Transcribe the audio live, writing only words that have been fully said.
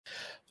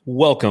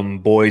Welcome,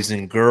 boys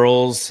and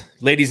girls,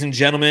 ladies and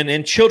gentlemen,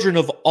 and children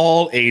of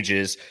all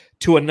ages,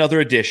 to another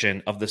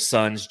edition of the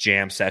Suns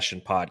Jam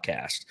Session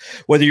podcast.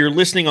 Whether you're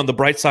listening on the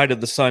Bright Side of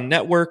the Sun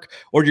network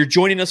or you're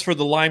joining us for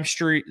the live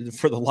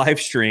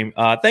stream,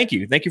 thank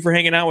you. Thank you for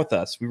hanging out with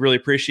us. We really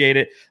appreciate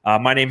it.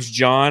 My name's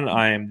John.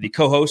 I'm the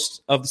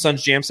co-host of the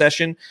Suns Jam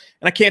Session,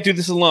 and I can't do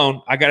this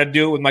alone. I got to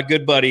do it with my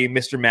good buddy,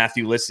 Mr.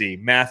 Matthew Lissy.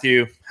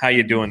 Matthew, how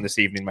you doing this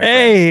evening, my friend?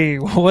 Hey,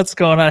 what's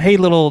going on? Hey,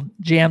 little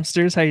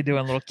jamsters. How you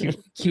doing, little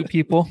cute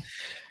people?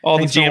 All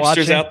Thanks the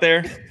jamsters out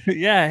there?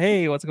 Yeah,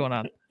 hey, what's going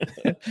on?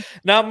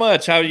 Not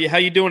much. How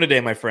you doing today,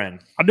 my friend?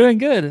 I'm doing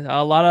good.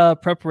 A lot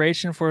of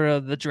preparation for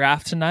the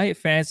draft tonight.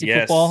 Fantasy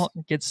football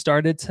gets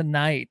started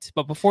tonight.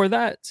 But before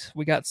that,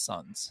 we got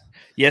Suns.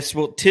 Yes,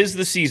 well, 'tis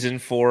the season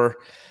for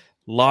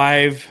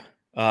live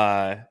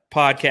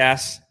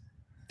podcasts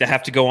that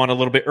have to go on a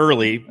little bit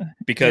early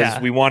because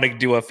we want to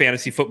do a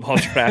fantasy football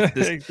draft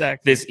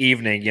this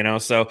evening, you know.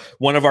 So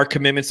one of our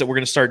commitments that we're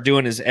going to start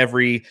doing is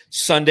every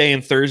Sunday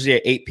and Thursday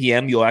at 8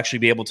 p.m. you'll actually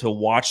be able to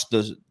watch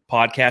the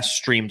podcast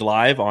streamed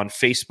live on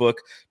Facebook,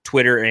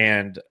 Twitter,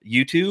 and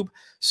YouTube.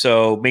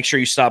 So make sure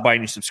you stop by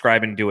and you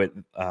subscribe and do it.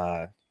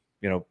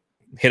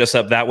 Hit us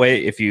up that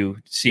way if you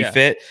see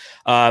fit.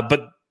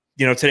 But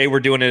today we're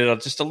doing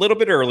it just a little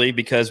bit early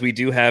because we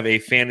do have a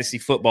fantasy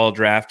football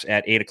draft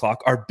at 8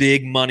 o'clock, our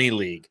big money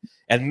league.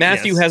 And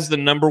Matthew has the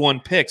number one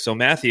pick. So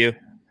Matthew,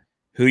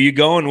 who you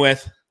going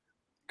with?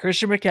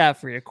 Christian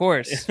McCaffrey, of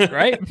course,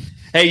 right?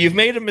 Hey, you've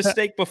made a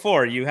mistake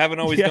before. You haven't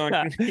always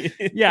gone.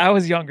 Yeah, I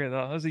was younger,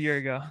 though. That was a year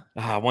ago.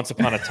 Once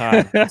upon a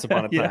time.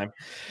 Time.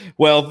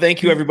 Well,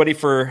 thank you, everybody,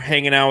 for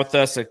hanging out with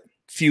us. A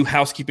few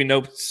housekeeping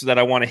notes that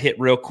I want to hit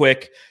real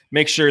quick.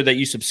 Make sure that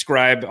you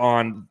subscribe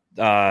on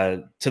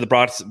to the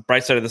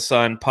Bright Side of the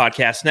Sun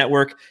podcast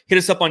network. Hit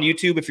us up on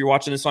YouTube. If you're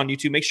watching this on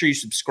YouTube, make sure you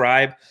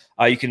subscribe.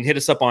 You can hit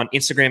us up on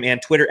Instagram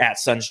and Twitter at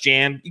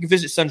SunsJam. You can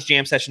visit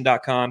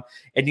sunsjamsession.com,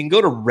 and you can go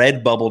to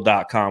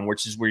redbubble.com,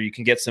 which is where you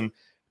can get some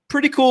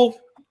pretty cool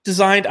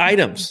designed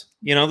items.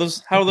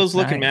 How are those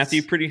looking,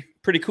 Matthew?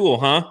 Pretty cool,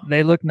 huh?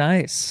 They look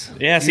nice.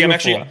 Yeah, see, I'm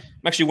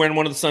actually wearing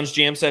one of the Suns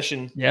Jam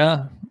Session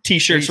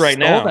t-shirts right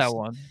now. That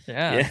one.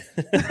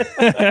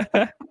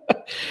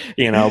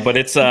 But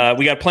it's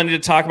we got plenty to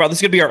talk about. This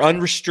is going to be our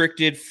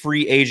unrestricted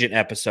free agent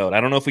episode.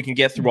 I don't know if we can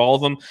get through all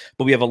of them,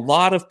 but we have a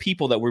lot of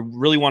people that we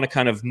really want to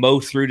kind of mow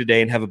through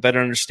today and have a better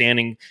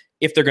understanding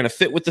if they're going to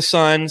fit with the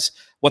Suns,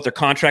 what their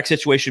contract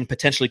situation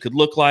potentially could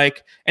look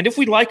like, and if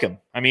we like them.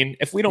 I mean,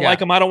 if we don't like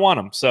them, I don't want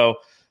them. So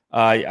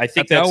I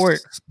think that's how it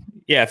works.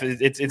 Yeah,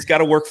 it's got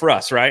to work for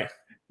us, right?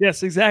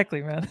 Yes,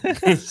 exactly, man.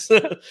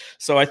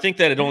 So I think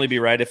that it'd only be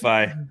right if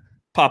I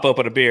pop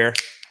open a beer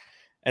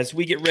as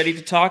we get ready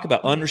to talk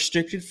about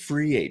unrestricted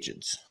free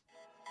agents.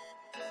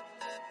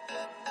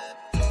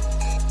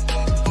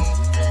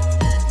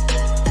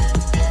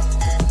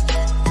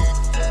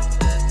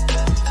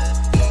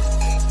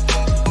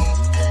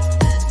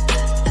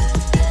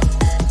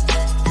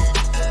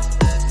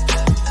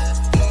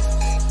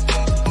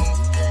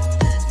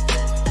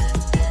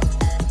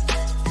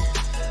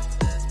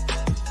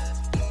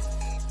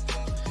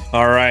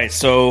 All right,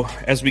 so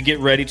as we get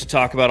ready to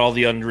talk about all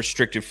the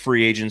unrestricted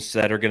free agents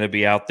that are going to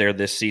be out there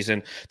this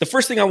season, the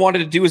first thing I wanted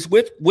to do is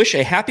wish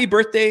a happy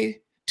birthday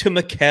to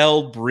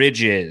Mikal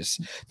Bridges.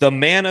 The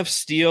Man of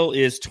Steel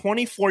is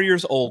 24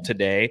 years old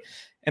today.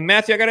 And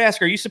Matthew, I got to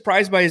ask, are you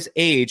surprised by his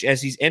age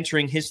as he's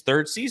entering his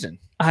third season?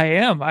 I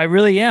am. I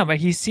really am.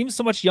 He seems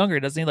so much younger,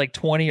 doesn't he? Like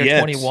 20 or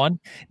 21.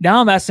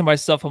 Now I'm asking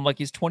myself, I'm like,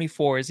 he's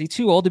 24. Is he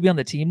too old to be on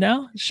the team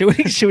now? Should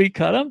we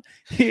cut him?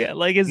 Yeah,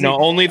 like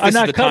only if this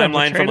is the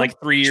timeline from like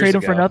 3 years ago. Trade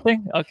him for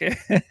nothing? Okay.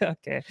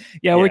 Okay.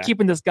 Yeah, we're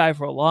keeping this guy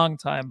for a long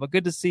time, but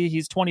good to see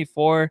he's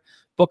 24.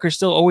 Booker's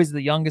still always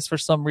the youngest for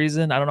some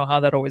reason. I don't know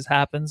how that always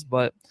happens,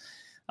 but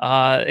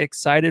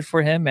excited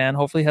for him, man.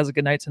 Hopefully he has a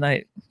good night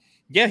tonight.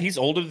 Yeah, he's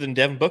older than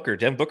Devin Booker.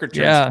 Devin Booker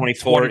turns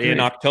 24 in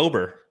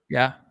October.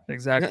 Yeah,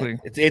 exactly.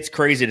 It's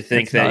crazy to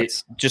think that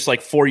just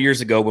like 4 years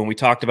ago when we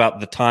talked about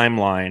the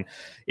timeline,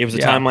 it was a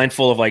timeline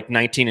full of like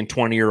 19 and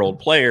 20-year-old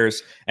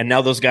players, and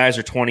now those guys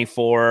are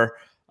 24.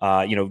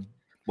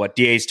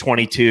 DA's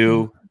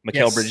 22,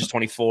 Mikal Bridges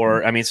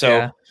 24. I mean,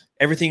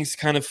 everything's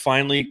kind of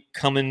finally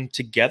coming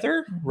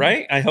together,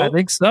 right? I hope. I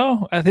think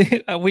so. I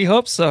think we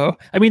hope so.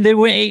 I mean, they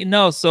went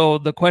 8-0, so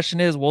the question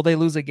is, will they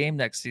lose a game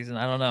next season?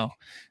 I don't know.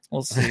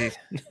 We'll see.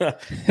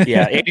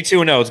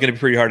 82-0 is going to be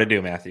pretty hard to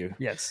do, Matthew.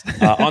 Yes.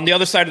 On the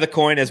other side of the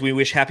coin, as we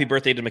wish happy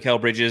birthday to Mikal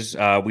Bridges,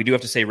 we do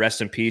have to say rest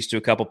in peace to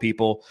a couple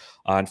people.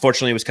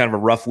 Unfortunately, it was kind of a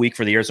rough week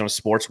for the Arizona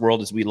sports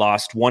world as we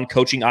lost one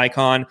coaching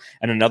icon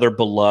and another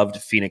beloved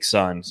Phoenix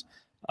Suns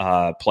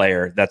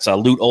player. That's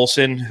Lute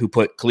Olson, who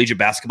put collegiate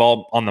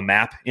basketball on the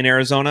map in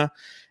Arizona,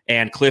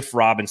 and Cliff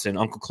Robinson,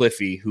 Uncle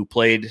Cliffy, who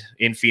played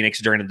in Phoenix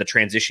during the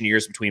transition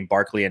years between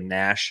Barkley and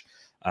Nash.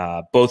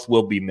 Both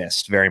will be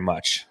missed very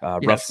much.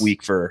 Rough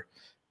week for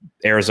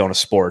Arizona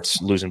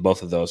sports losing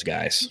both of those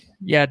guys.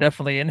 Yeah,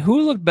 definitely. And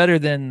who looked better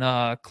than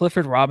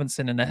Clifford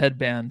Robinson in a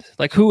headband?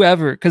 Like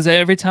whoever, because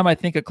every time I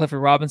think of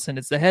Clifford Robinson,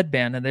 it's the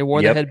headband, and they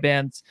wore the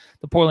headbands.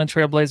 The Portland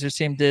Trailblazers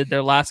team did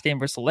their last game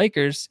versus the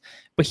Lakers,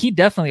 but he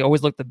definitely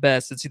always looked the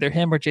best. It's either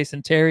him or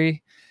Jason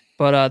Terry,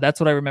 but that's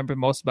what I remember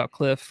most about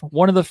Cliff.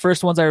 One of the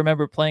first ones I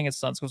remember playing his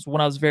Suns was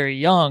when I was very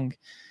young.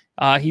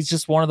 He's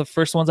just one of the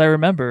first ones I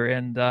remember,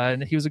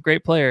 and he was a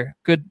great player,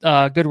 good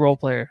role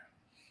player.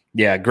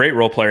 Yeah, great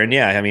role player. And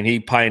yeah, I mean, he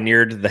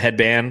pioneered the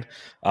headband.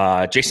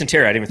 Jason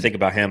Terry, I didn't even think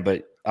about him,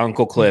 but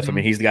Uncle Cliff, I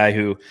mean, he's the guy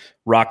who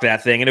rocked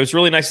that thing. And it was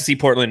really nice to see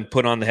Portland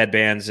put on the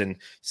headbands and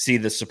see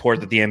the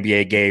support that the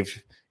NBA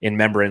gave in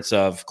remembrance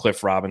of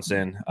Cliff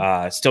Robinson.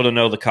 Still don't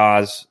know the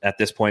cause at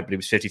this point, but he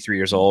was 53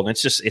 years old. And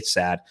it's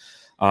sad.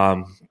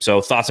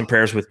 So thoughts and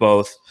prayers with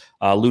both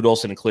Lute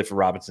Olson and Cliff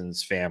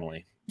Robinson's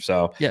family.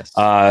 So yes.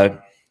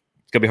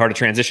 It's going to be hard to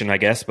transition, I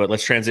guess, but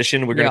let's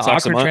transition. We're going to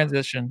talk some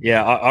transition.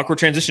 Yeah, awkward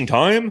transition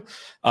time.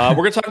 We're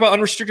going to talk about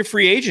unrestricted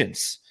free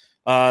agents.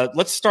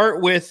 Let's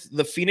start with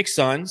the Phoenix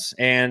Suns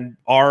and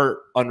our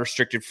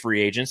unrestricted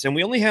free agents, and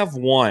we only have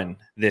one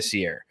this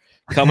year.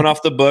 Coming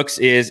off the books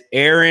is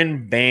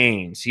Aron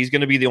Baynes. He's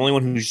going to be the only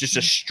one who's just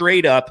a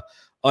straight up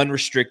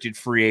unrestricted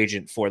free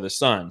agent for the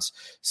Suns.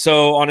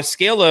 So on a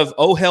scale of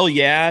oh hell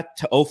yeah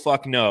to oh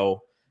fuck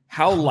no,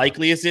 how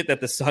likely is it that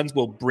the Suns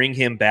will bring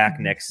him back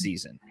next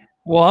season?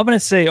 Well, I'm going to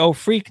say, oh,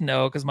 freak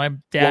no, because my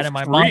dad and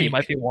my mommy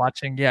might be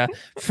watching. Yeah,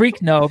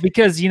 freak no,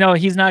 because,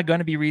 he's not going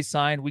to be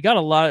re-signed. We got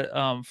a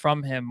lot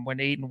from him when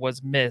Ayton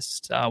was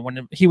missed,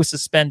 when he was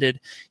suspended.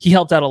 He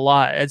helped out a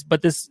lot.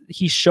 But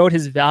he showed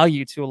his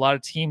value to a lot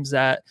of teams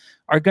that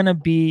are going to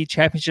be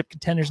championship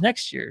contenders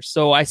next year.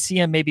 So I see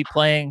him maybe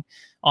playing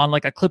on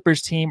like a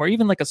Clippers team or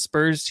even like a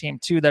Spurs team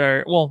too that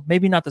are, well,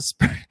 maybe not the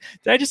Spurs.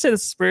 Did I just say the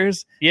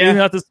Spurs? Yeah. Maybe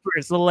not the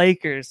Spurs, the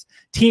Lakers.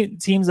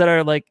 Teams that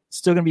are like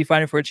still going to be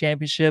fighting for a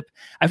championship.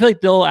 I feel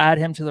like they'll add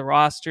him to the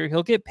roster.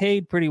 He'll get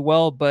paid pretty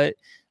well, but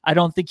I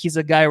don't think he's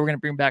a guy we're going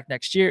to bring back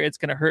next year. It's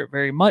going to hurt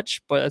very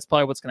much, but that's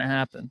probably what's going to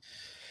happen.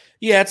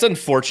 Yeah, it's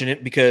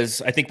unfortunate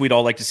because I think we'd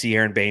all like to see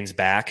Aron Baynes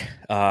back.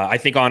 I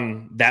think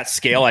on that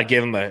scale, I'd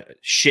give him a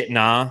shit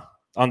nah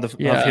of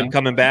him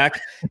coming back.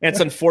 And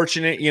it's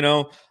unfortunate,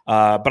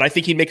 but I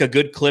think he'd make a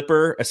good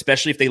Clipper,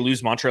 especially if they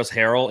lose Montrezl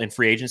Harrell in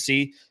free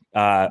agency.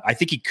 I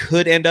think he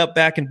could end up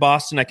back in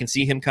Boston. I can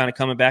see him kind of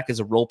coming back as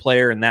a role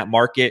player in that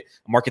market,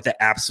 a market that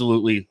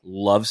absolutely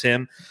loves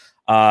him.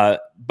 But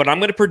I'm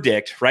going to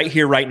predict right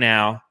here, right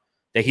now,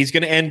 that he's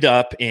going to end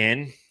up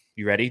in,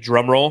 you ready?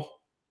 Drum roll.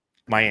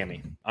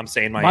 Miami. I'm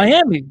saying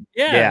Miami.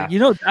 Yeah.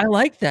 I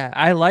like that.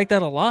 I like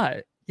that a lot.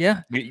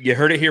 Yeah. You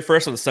heard it here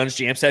first on the Suns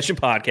Jam Session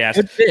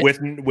podcast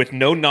with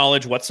no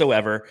knowledge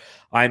whatsoever.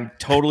 I'm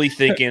totally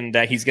thinking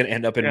that he's going to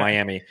end up in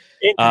Miami.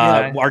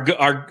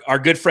 Our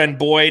good friend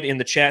Boyd in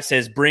the chat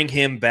says, bring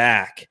him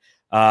back.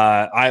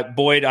 I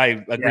agree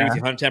with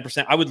you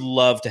 110%. I would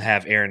love to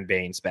have Aron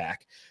Baynes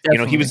back.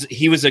 Definitely.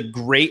 He was a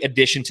great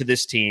addition to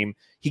this team.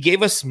 He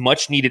gave us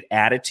much needed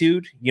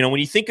attitude. When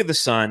you think of the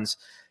Suns,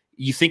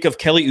 you think of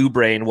Kelly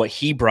Oubre and what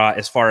he brought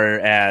as far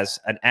as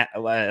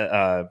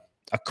a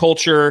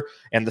culture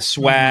and the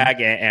swag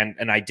and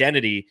an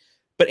identity.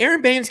 But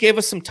Aron Baynes gave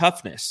us some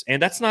toughness,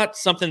 and that's not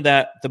something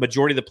that the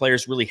majority of the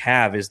players really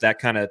have, is that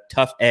kind of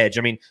tough edge.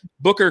 I mean,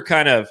 Booker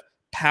kind of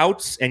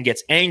pouts and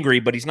gets angry,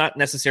 but he's not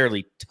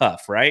necessarily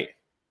tough, right?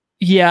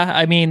 Yeah,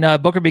 I mean,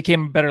 Booker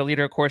became a better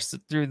leader, of course,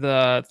 through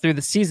the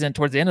season,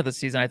 towards the end of the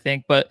season, I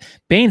think. But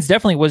Baynes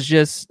definitely was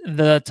just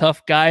the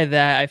tough guy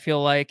that I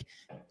feel like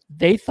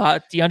they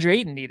thought DeAndre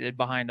Ayton needed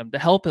behind him to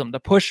help him, to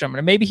push him.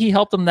 And maybe he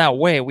helped him that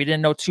way. We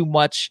didn't know too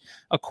much,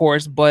 of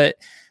course, but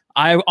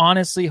I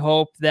honestly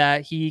hope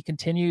that he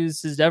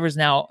continues his endeavors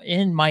now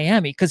in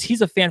Miami because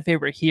he's a fan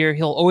favorite here.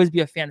 He'll always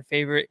be a fan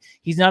favorite.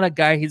 He's not a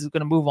guy he's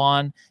going to move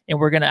on and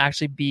we're going to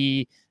actually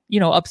be,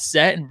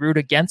 upset and root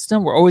against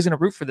him. We're always going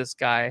to root for this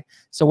guy.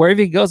 So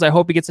wherever he goes, I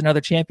hope he gets another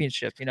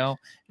championship,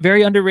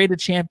 very underrated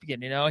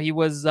champion. He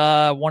was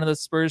one of the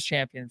Spurs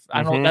champions.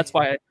 I don't know. That's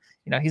why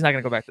he's not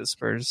going to go back to the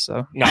Spurs.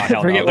 So no,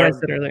 forget what I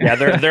said earlier. Yeah,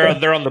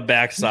 they're on the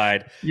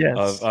backside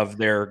yes. of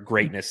their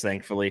greatness,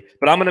 thankfully.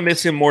 But I'm going to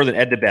miss him more than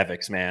Ed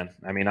DeBevics, man.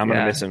 I mean, I'm going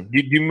to miss him.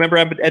 Do you remember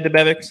Ed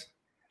DeBevics?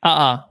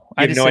 I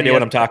have no idea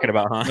what I'm talking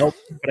about, huh? Nope.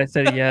 But I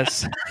said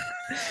yes.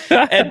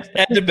 Ed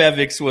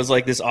DeBevics was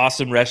like this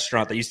awesome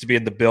restaurant that used to be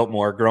in the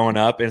Biltmore growing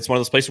up, and it's one of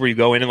those places where you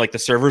go in and like the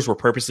servers were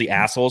purposely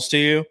assholes to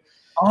you.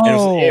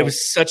 Oh, it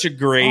was such a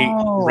great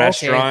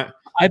restaurant. Okay.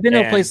 I've been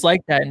to a place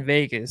like that in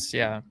Vegas.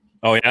 Yeah.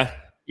 Oh yeah.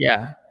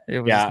 Yeah, it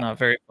was not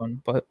very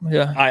fun, but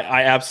yeah.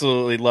 I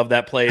absolutely love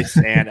that place,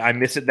 and I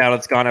miss it now that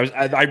it's gone.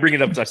 I bring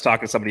it up because I was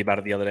talking to somebody about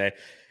it the other day,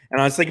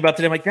 and I was thinking about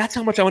today. I'm like, that's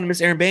how much I want to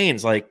miss Aron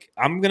Baynes. Like,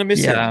 I'm gonna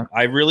miss him.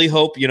 I really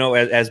hope,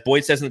 as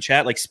Boyd says in the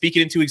chat, like speak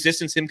it into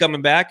existence, him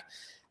coming back.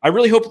 I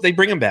really hope that they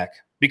bring him back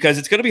because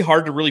it's going to be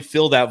hard to really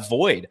fill that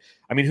void.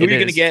 I mean, who are you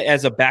going to get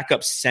as a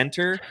backup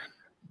center?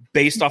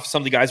 based off of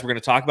some of the guys we're going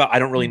to talk about, I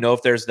don't really know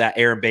if there's that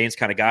Aaron Baines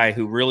kind of guy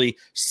who really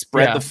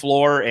spread the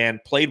floor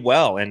and played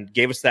well and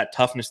gave us that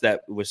toughness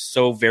that was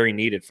so very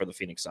needed for the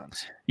Phoenix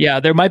Suns. Yeah,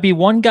 there might be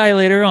one guy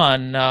later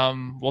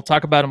on. We'll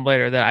talk about him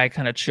later that I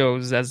kind of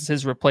chose as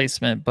his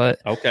replacement, but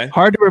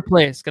hard to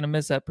replace. Going to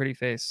miss that pretty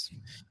face.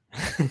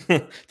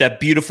 That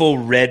beautiful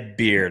red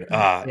beard.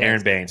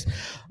 Aaron Baines.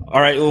 All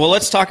right. Well,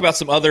 let's talk about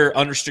some other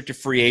unrestricted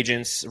free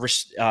agents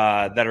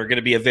that are going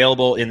to be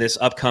available in this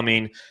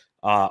upcoming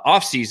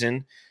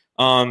offseason.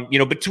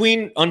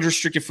 Between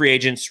unrestricted free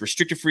agents,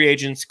 restricted free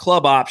agents,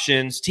 club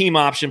options, team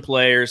option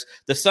players,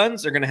 the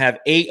Suns are going to have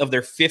 8 of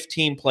their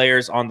 15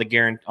 players on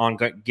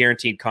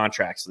guaranteed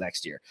contracts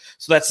next year.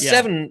 So that's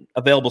 7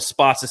 available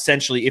spots,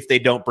 essentially, if they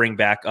don't bring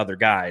back other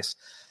guys.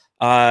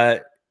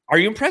 Are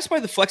you impressed by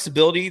the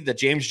flexibility that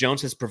James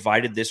Jones has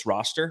provided this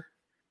roster?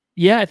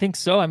 Yeah, I think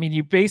so. I mean,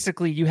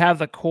 you have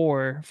the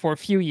core for a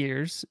few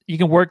years. You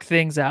can work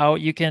things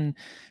out. You can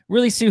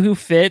really see who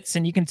fits,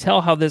 and you can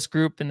tell how this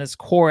group and this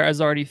core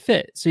has already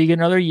fit. So you get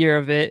another year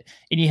of it,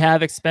 and you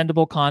have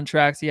expendable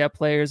contracts. You have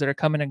players that are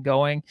coming and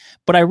going.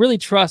 But I really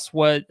trust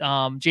what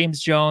James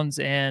Jones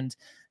and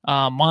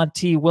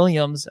Monty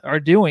Williams are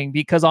doing,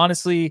 because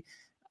honestly,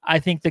 I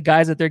think the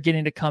guys that they're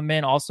getting to come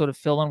in also to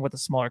fill in with the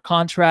smaller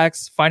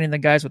contracts, finding the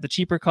guys with the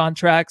cheaper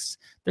contracts,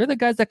 they're the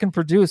guys that can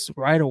produce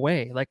right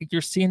away. Like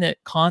you're seeing it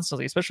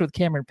constantly, especially with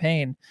Cameron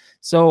Payne.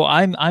 So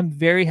I'm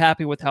very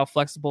happy with how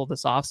flexible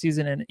this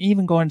offseason and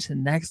even going into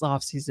the next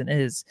offseason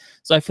is.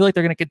 So I feel like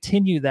they're going to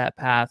continue that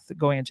path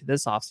going into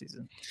this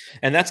offseason.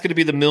 And that's going to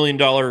be the $1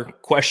 million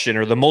question,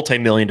 or the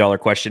multi-million-dollar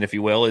question, if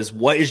you will, is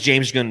what is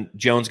James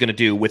Jones going to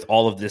do with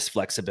all of this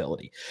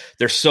flexibility?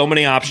 There's so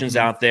many options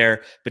out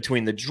there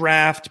between the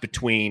draft,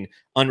 between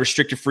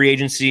unrestricted free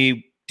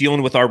agency,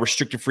 dealing with our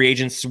restricted free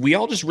agents. We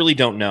all just really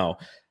don't know.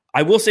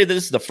 I will say that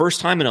this is the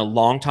first time in a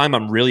long time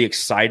I'm really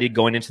excited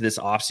going into this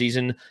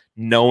offseason,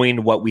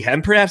 knowing what we have.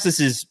 And perhaps this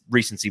is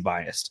recency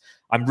biased.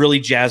 I'm really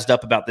jazzed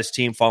up about this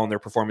team following their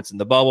performance in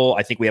the bubble.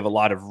 I think we have a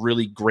lot of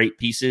really great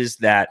pieces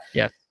that,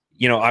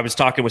 I was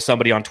talking with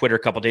somebody on Twitter a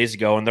couple of days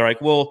ago, and they're like,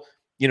 well,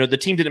 the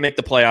team didn't make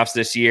the playoffs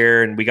this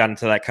year. And we got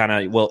into that kind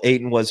of, well,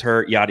 Ayton was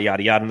hurt, yada,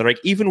 yada, yada. And they're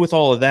like, even with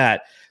all of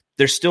that,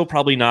 they're still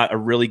probably not a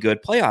really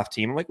good playoff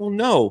team. I'm like, well,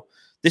 no,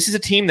 this is a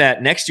team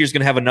that next year is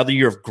going to have another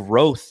year of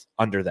growth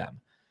under them,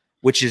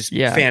 which is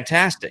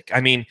fantastic.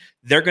 I mean,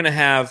 they're going to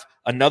have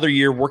another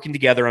year working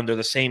together under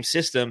the same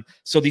system.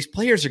 So these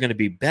players are going to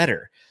be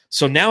better.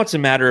 So now it's a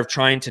matter of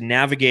trying to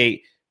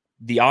navigate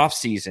the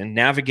offseason,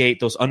 navigate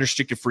those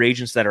unrestricted free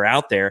agents that are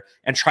out there,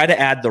 and try to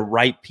add the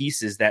right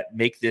pieces that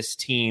make this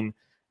team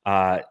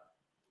a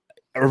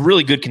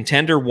really good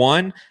contender,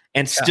 one,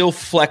 and still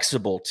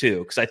flexible too.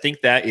 Because I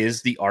think that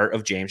is the art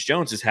of James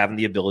Jones, is having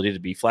the ability to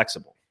be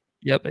flexible.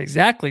 Yep,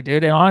 exactly,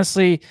 dude. And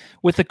honestly,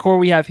 with the core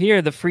we have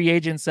here, the free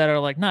agents that are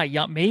like,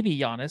 maybe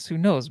Giannis, who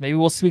knows? Maybe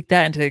we'll speak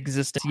that into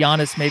existence.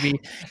 Giannis,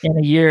 maybe in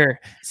a year,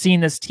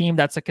 seeing this team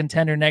that's a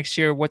contender next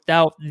year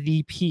without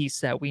the piece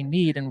that we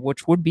need, and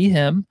which would be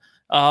him.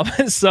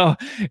 So,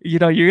 you're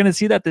going to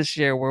see that this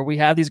year, where we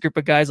have these group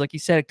of guys, like you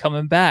said,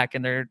 coming back,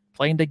 and they're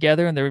playing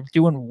together, and they're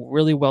doing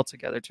really well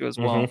together too as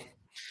well.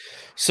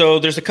 So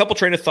there's a couple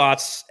train of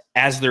thoughts,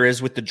 as there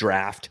is with the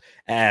draft,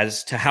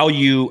 as to how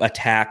you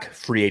attack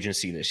free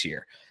agency this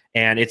year.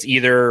 And it's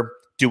either,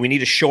 do we need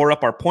to shore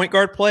up our point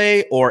guard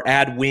play or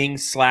add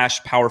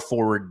wing/power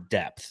forward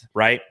depth,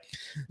 right?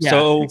 Yeah,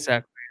 so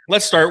exactly.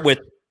 Let's start with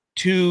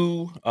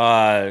two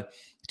guys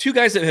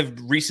that have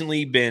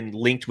recently been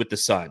linked with the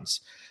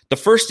Suns. The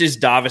first is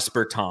Davis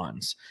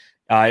Bertans.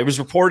 It was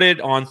reported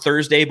on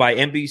Thursday by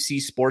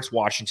NBC Sports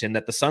Washington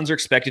that the Suns are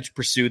expected to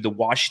pursue the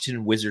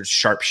Washington Wizards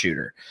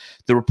sharpshooter.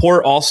 The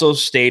report also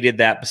stated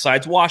that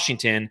besides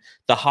Washington,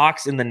 the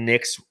Hawks and the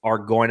Knicks are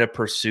going to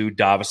pursue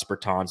Davis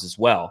Bertans as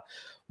well.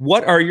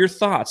 What are your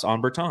thoughts on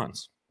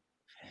Bertans?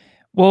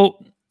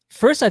 Well,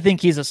 first, I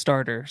think he's a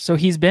starter. So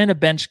he's been a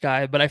bench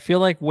guy, but I feel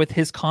like with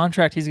his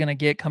contract he's going to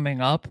get coming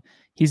up,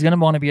 he's going to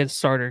want to be a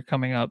starter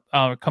coming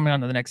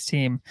onto the next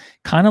team,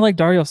 kind of like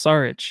Dario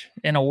Saric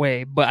in a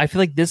way. But I feel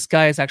like this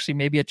guy is actually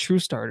maybe a true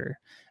starter.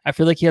 I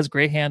feel like he has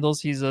great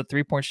handles. He's a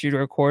 3-point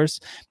shooter, of course.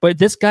 But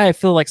this guy, I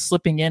feel like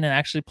slipping in and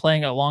actually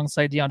playing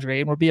alongside DeAndre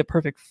Ayton would be a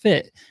perfect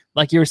fit.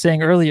 Like you were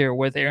saying earlier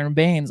with Aaron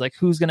Baines, like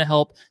who's going to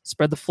help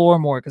spread the floor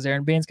more? Because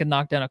Aaron Baines can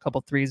knock down a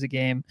couple threes a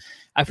game.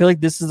 I feel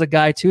like this is a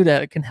guy, too,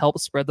 that can help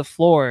spread the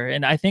floor.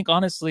 And I think,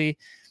 honestly,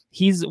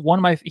 he's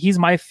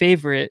my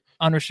favorite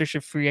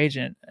unrestricted free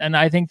agent. And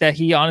I think that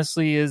he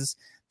honestly is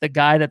the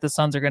guy that the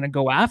Suns are going to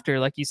go after.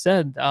 Like you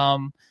said,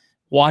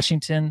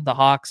 Washington, the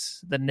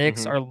Hawks, the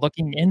Knicks are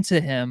looking into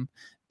him,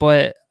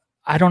 but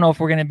I don't know if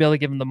we're going to be able to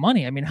give him the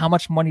money. I mean, how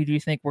much money do you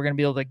think we're going to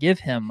be able to give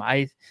him?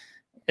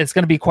 It's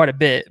going to be quite a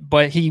bit,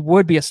 but he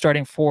would be a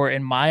starting four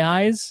in my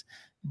eyes.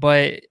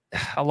 But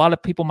a lot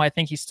of people might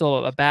think he's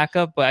still a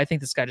backup, but I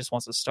think this guy just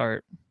wants to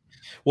start.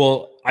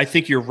 Well, I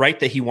think you're right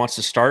that he wants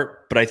to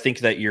start, but I think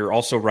that you're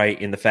also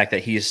right in the fact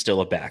that he is still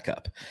a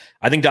backup.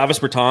 I think Davis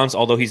Bertans,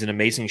 although he's an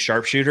amazing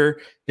sharpshooter,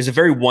 is a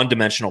very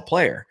one-dimensional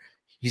player.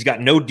 He's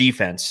got no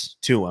defense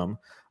to him.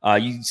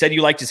 You said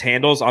you liked his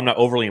handles. I'm not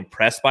overly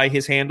impressed by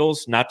his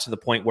handles, not to the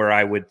point where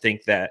I would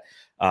think that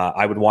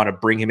I would want to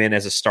bring him in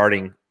as a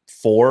starting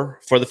 4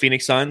 for the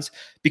Phoenix Suns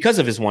because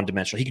of his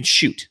one-dimensional. He can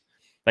shoot.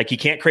 Like, he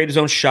can't create his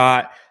own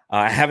shot.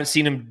 I haven't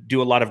seen him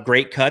do a lot of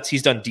great cuts.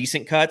 He's done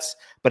decent cuts,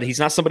 but he's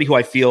not somebody who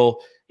I feel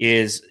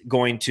is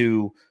going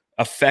to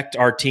affect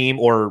our team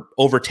or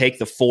overtake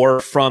the 4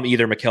 from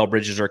either Mikal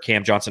Bridges or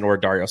Cam Johnson or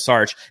Dario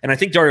Saric. And I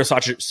think Dario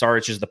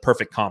Saric is the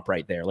perfect comp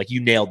right there. Like,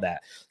 you nailed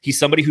that. He's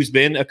somebody who's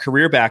been a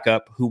career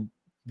backup who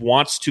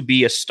wants to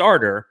be a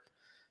starter,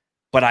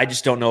 but I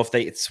just don't know if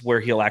it's where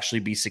he'll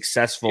actually be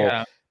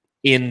successful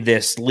in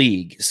this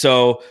league.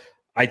 So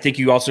I think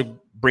you also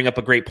bring up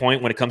a great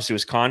point when it comes to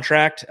his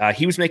contract.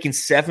 He was making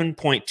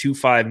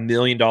 $7.25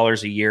 million a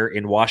year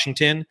in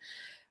Washington.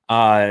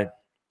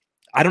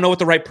 I don't know what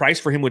the right price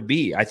for him would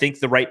be. I think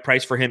the right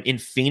price for him in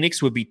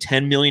Phoenix would be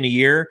 $10 million a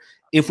year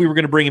if we were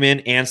going to bring him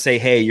in and say,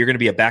 hey, you're going to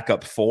be a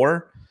backup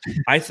 4.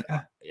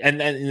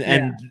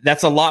 And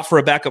that's a lot for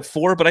a backup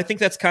 4, but I think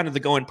that's kind of the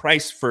going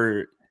price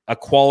for a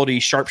quality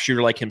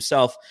sharpshooter like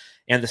himself,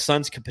 and the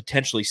Suns could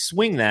potentially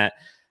swing that.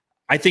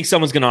 I think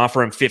someone's going to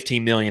offer him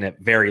 $15 million at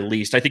very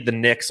least. I think the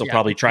Knicks will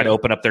probably try to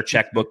open up their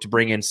checkbook to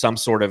bring in some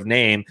sort of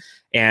name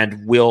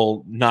and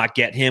will not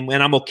get him,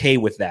 and I'm okay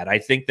with that. I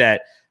think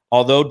that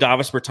although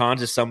Davis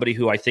Bertans is somebody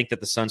who I think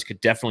that the Suns could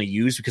definitely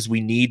use because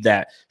we need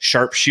that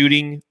sharp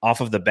shooting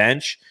off of the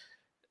bench.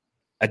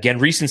 Again,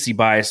 recency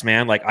bias,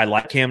 man. Like, I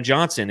like Cam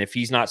Johnson. If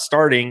he's not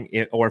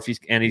starting, or if he's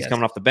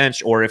coming off the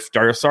bench, or if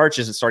Dario Saric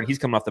isn't starting, he's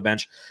coming off the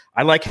bench.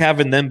 I like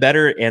having them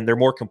better, and they're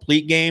more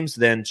complete games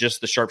than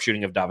just the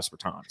sharpshooting of Davis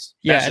Bertans.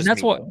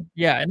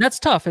 And that's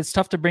tough. It's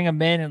tough to bring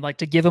him in and like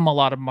to give him a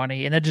lot of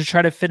money, and then to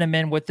try to fit him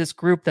in with this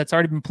group that's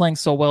already been playing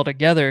so well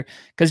together.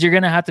 Because you're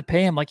going to have to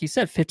pay him, like you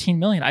said, $15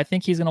 million. I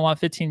think he's going to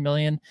want $15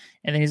 million,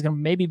 and then he's going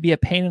to maybe be a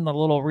pain in the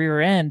little rear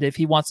end if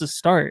he wants to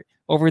start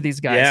over these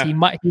guys. Yeah.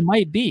 He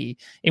might be.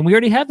 And we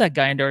already have that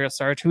guy in Dario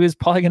Saric who is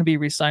probably going to be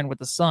re-signed with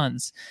the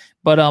Suns.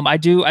 But I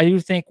do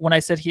think when I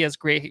said he has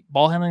great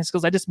ball handling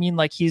skills, I just mean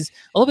like he's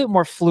a little bit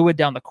more fluid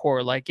down the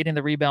court, like getting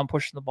the rebound,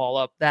 pushing the ball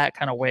up, that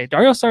kind of way.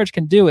 Dario Saric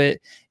can do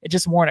it. It's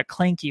just more in a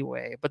clanky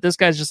way. But this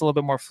guy's just a little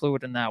bit more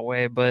fluid in that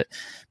way. But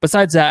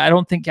besides that,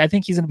 I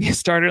think he's going to be a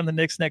starter in the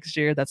Knicks next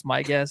year. That's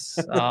my guess.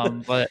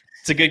 But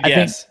it's a good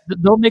guess.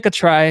 They'll make a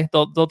try.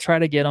 They'll try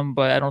to get him,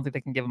 but I don't think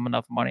they can give him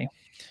enough money.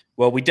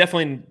 Well, we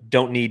definitely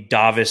don't need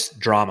Davis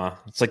drama.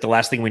 It's like the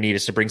last thing we need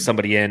is to bring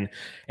somebody in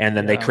and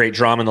then they create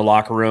drama in the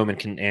locker room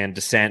and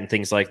dissent and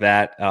things like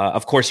that.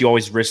 Of course, you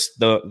always risk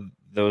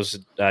those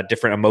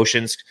different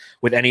emotions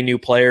with any new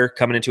player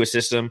coming into a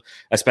system,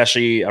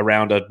 especially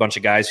around a bunch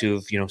of guys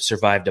who've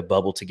survived a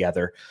bubble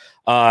together.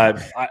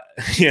 Suns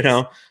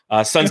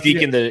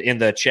Geek in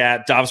the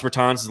chat. Davis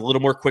Bertans is a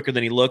little more quicker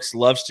than he looks.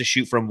 Loves to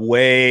shoot from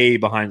way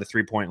behind the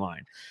 3-point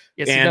line.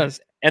 Yes, he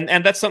does.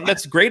 And that's something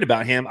that's great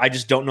about him. I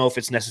just don't know if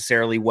it's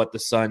necessarily what the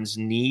Suns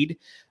need.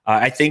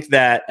 I think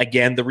that,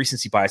 again, the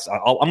recency bias,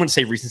 I'm going to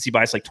say recency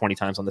bias like 20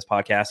 times on this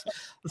podcast.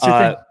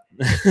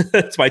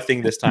 That's my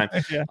thing this time.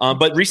 Yeah.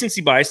 But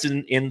recency bias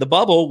in the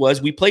bubble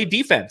was we played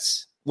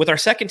defense with our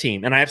second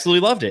team, and I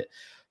absolutely loved it.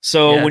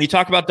 So when you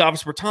talk about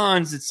Davis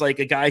Bertans, it's like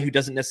a guy who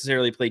doesn't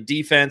necessarily play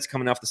defense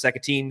coming off the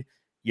second team.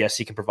 Yes,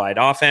 he can provide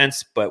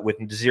offense, but with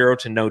 0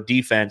 to no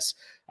defense,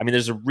 I mean,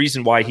 there's a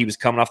reason why he was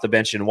coming off the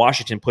bench in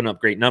Washington, putting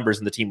up great numbers,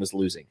 and the team was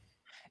losing.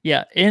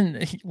 Yeah,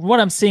 and what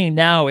I'm seeing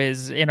now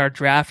is in our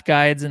draft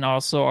guides and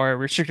also our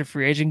restricted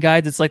free agent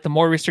guides, it's like the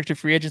more restricted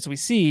free agents we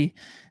see,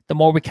 the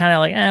more we kind of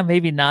like,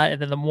 maybe not.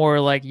 And then the more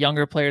like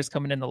younger players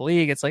coming in the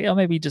league, it's like,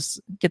 maybe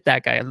just get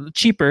that guy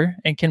cheaper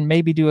and can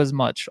maybe do as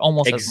much,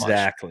 almost as much.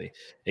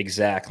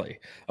 Exactly.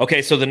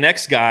 Okay, so the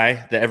next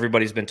guy that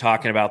everybody's been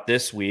talking about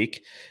this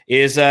week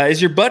is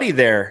your buddy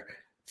there,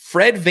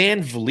 Fred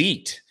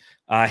VanVleet.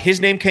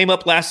 His name came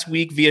up last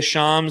week via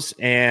Shams,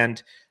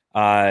 and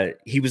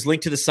he was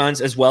linked to the Suns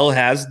as well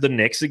as the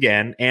Knicks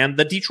again and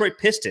the Detroit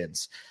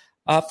Pistons.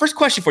 First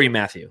question for you,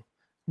 Matthew.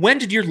 When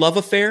did your love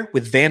affair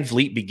with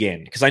VanVleet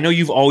begin? Because I know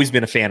you've always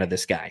been a fan of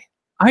this guy.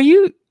 Are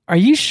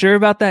you sure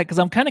about that? Because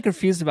I'm kind of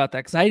confused about that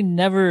because I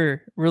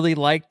never really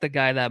liked the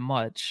guy that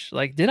much.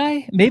 Like, did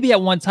I? Maybe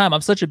at one time.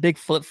 I'm such a big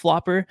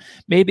flip-flopper.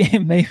 Maybe.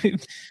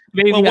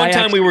 Well, one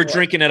time we were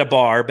drinking at a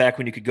bar back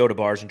when you could go to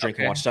bars and drink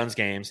and watch Suns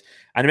games.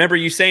 I remember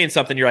you saying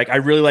something. You're like, I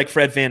really like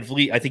Fred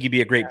VanVleet. I think he'd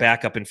be a great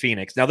backup in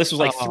Phoenix. Now, this was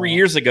like 3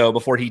 years ago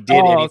before he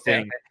did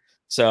anything. Okay.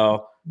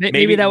 So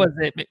maybe that was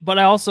it. But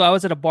I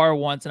was at a bar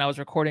once and I was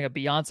recording a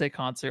Beyonce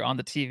concert on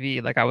the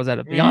TV. Like I was at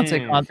a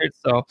Beyonce concert.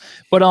 So,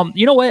 but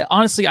you know what?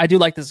 Honestly, I do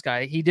like this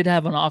guy. He did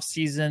have an off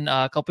season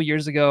a couple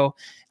years ago.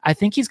 I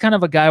think he's kind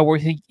of a guy where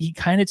he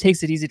kind of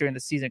takes it easy during the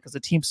season because the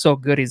team's so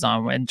good he's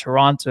on in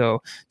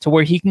Toronto to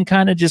where he can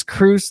kind of just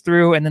cruise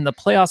through, and then the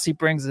playoffs he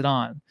brings it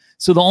on.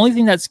 So the only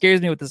thing that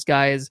scares me with this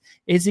guy is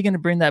he going to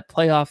bring that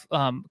playoff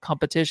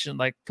competition,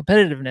 like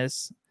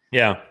competitiveness,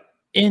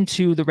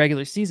 into the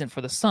regular season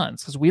for the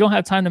Suns? Because we don't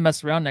have time to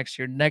mess around next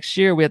year. Next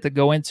year we have to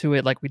go into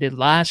it like we did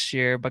last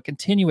year, but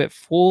continue it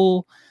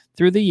full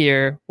through the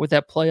year with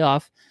that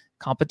playoff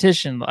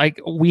competition. Like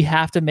we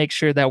have to make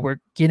sure that we're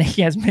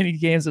getting as many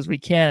games as we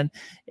can,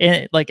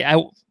 and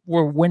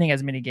we're winning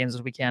as many games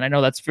as we can. I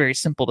know that's very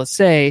simple to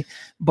say,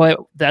 but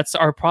that's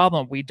our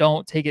problem. We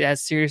don't take it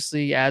as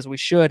seriously as we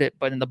should.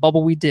 But in the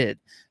bubble, we did.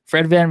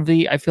 Fred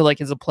VanVleet, I feel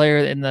like, is a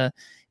player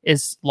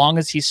as long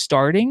as he's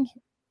starting,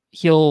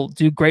 he'll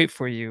do great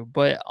for you.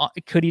 But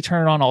could he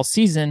turn it on all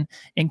season?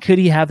 And could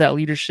he have that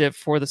leadership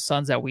for the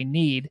Suns that we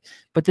need?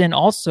 But then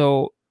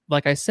also,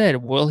 like I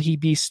said, will he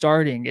be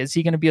starting? Is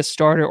he going to be a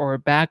starter or a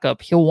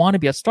backup? He'll want to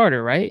be a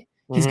starter, right?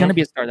 Mm-hmm. He's going to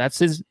be a starter. That's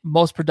his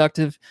most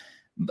productive.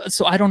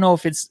 So I don't know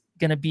if is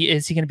he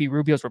going to be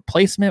Rubio's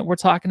replacement we're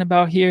talking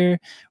about here,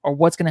 or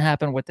what's going to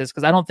happen with this?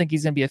 Because I don't think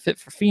he's going to be a fit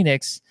for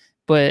Phoenix.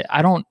 But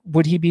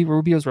would he be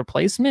Rubio's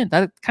replacement?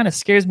 That kind of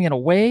scares me in a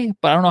way,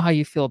 but I don't know how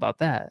you feel about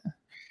that.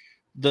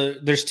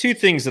 There's two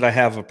things that I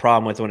have a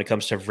problem with when it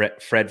comes to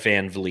Fred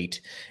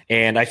VanVleet.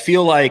 And I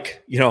feel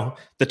like,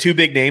 the two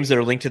big names that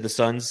are linked to the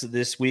Suns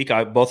this week,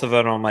 both of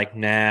them I'm like,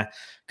 nah,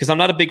 because I'm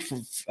not a big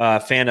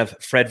fan of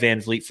Fred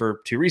VanVleet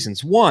for two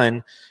reasons.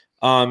 One,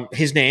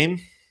 his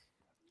name,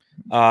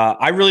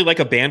 I really like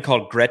a band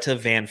called Greta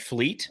Van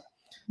Fleet.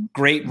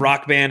 Great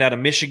rock band out of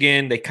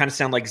Michigan. They kind of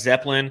sound like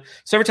Zeppelin.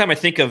 So every time I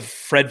think of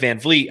Fred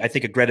VanVleet, I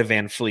think of Greta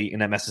Van Fleet,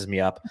 and that messes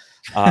me up.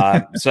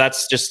 So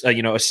that's just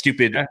a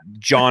stupid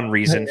John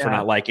reason for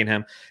not liking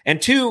him.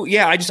 And two,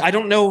 I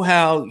don't know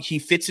how he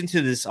fits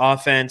into this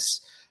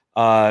offense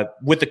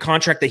with the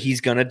contract that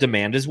he's going to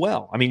demand as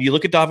well. I mean, you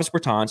look at Davis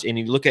Bertans and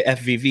you look at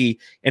FVV,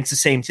 and it's the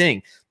same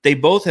thing. They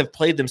both have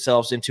played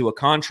themselves into a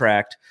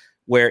contract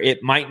where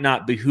it might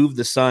not behoove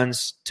the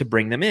Suns to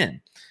bring them in.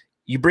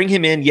 You bring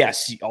him in,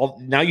 yes.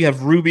 Now you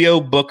have Rubio,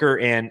 Booker,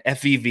 and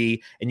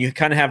FVV, and you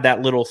kind of have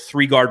that little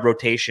 3-guard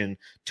rotation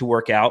to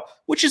work out,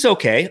 which is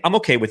okay. I'm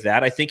okay with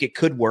that. I think it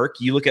could work.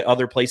 You look at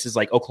other places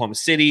like Oklahoma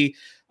City,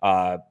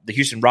 the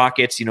Houston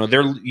Rockets,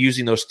 they're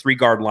using those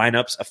 3-guard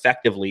lineups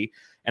effectively,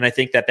 and I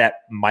think that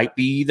might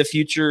be the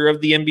future of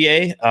the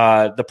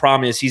NBA. The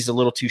problem is he's a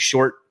little too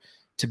short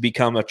to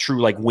become a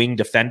true wing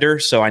defender,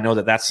 so I know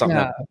that's something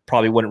that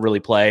probably wouldn't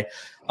really play.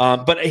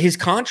 But his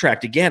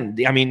contract, again,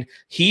 I mean,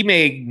 he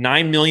made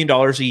 $9 million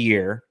a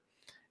year.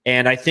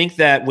 And I think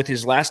that with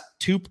his last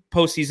 2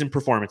 postseason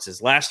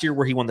performances, last year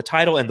where he won the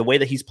title and the way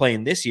that he's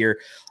playing this year,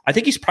 I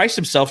think he's priced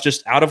himself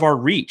just out of our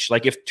reach.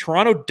 Like if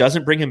Toronto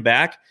doesn't bring him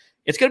back,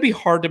 it's going to be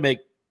hard to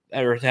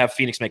have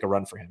Phoenix make a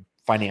run for him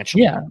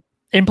financially. Yeah.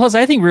 And plus,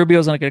 I think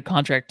Rubio's on a good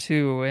contract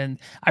too. And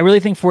I really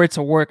think for it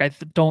to work, I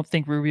don't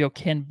think Rubio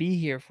can be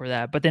here for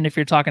that. But then if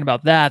you're talking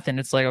about that, then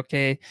it's like,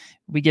 okay,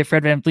 we get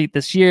Fred VanVleet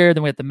this year,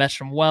 then we have to mesh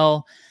from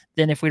well.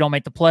 Then if we don't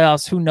make the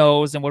playoffs, who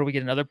knows? And what do we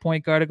get, another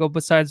point guard to go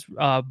besides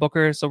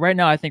Booker? So right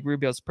now, I think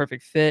Rubio's a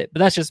perfect fit. But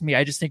that's just me.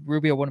 I just think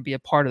Rubio wouldn't be a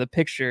part of the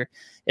picture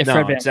if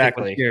Fred VanVleet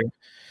was here.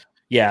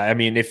 Yeah, I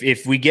mean,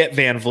 if we get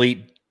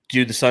VanVleet,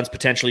 do the Suns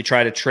potentially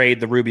try to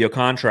trade the Rubio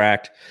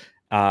contract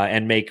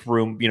and make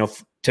room,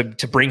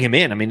 to bring him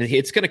in? I mean,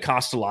 it's going to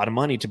cost a lot of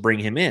money to bring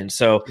him in.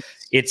 So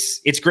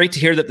it's great to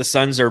hear that the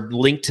Suns are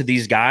linked to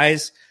these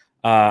guys.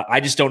 I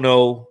just don't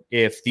know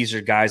if these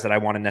are guys that I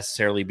want to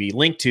necessarily be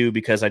linked to,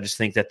 because I just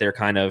think that they're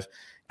kind of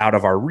out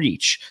of our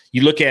reach.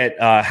 You look at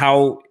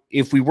how,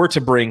 if we were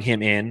to bring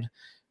him in,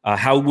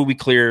 how will we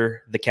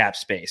clear the cap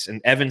space?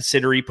 And Evan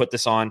Siddery put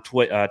this on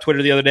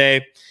Twitter the other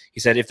day. He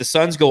said, if the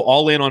Suns go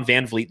all in on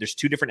VanVleet, there's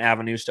 2 different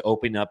avenues to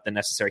open up the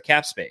necessary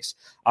cap space.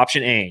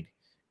 Option A,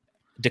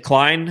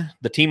 decline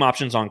the team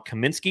options on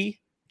Kaminsky,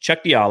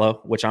 Chuck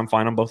Diallo, which I'm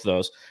fine on both of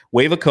those,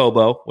 waive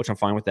Okobo, which I'm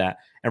fine with that,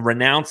 and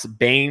renounce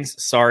Baines,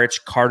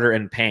 Saric, Carter,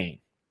 and Payne,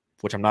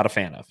 which I'm not a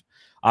fan of.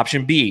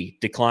 Option B,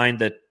 decline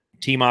the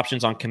team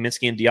options on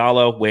Kaminsky and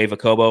Diallo, waive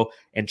Okobo,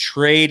 and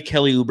trade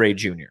Kelly Oubre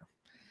Jr.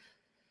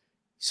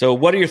 So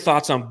what are your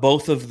thoughts on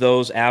both of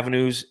those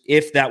avenues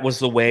if that was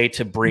the way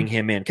to bring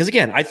him in? Because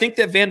again, I think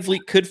that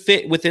VanVleet could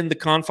fit within the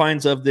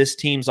confines of this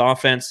team's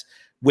offense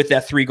with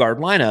that 3-guard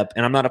lineup,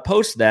 and I'm not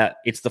opposed to that.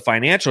 It's the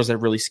financials that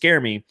really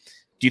scare me.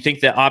 Do you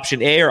think that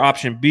option A or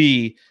option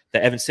B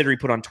that Evan Siddery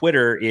put on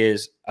Twitter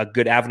is a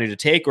good avenue to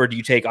take, or do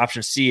you take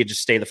option C and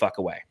just stay the fuck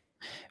away?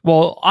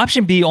 Well,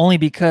 option B only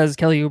because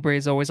Kelly Oubre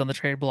is always on the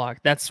trade block.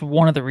 That's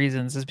one of the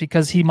reasons, is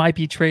because he might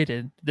be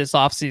traded this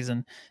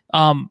offseason.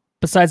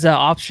 Besides that,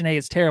 option A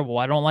is terrible.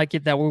 I don't like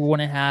it that we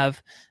wouldn't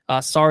have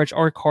Saric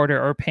or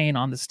Carter or Payne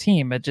on this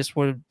team. It just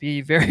would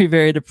be very,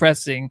 very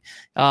depressing.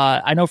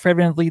 I know Fred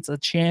VanVleet's a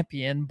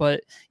champion,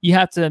 but you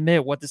have to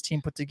admit what this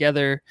team put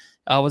together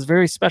was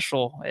very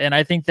special. And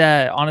I think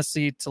that,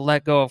 honestly, to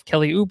let go of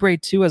Kelly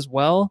Oubre too as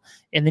well,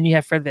 and then you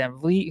have Fred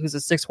VanVleet, who's a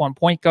 6'1"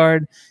 point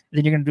guard.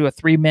 Then you're going to do a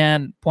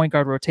 3-man point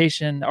guard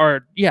rotation,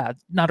 or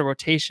not a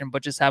rotation,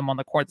 but just have them on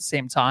the court at the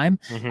same time.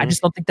 Mm-hmm. I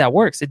just don't think that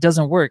works. It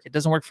doesn't work. It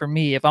doesn't work for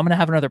me. If I'm going to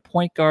have another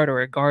point guard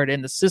or a guard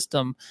in the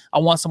system, I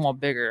want someone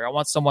bigger. I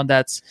want someone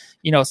that's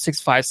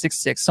 6'5",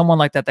 6'6", someone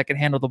like that can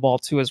handle the ball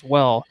too as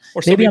well.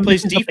 Or somebody who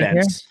plays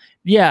defense.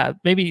 Yeah,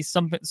 maybe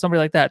somebody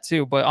like that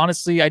too. But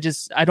honestly, I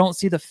don't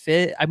see the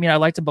fit. I mean, I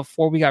liked him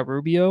before we got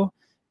Rubio,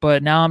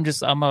 but now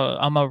I'm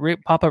a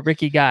Papa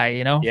Ricky guy,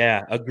 you know?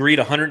 Yeah, agreed.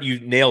 100. You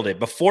nailed it.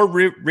 Before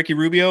Ricky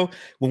Rubio,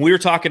 when we were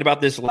talking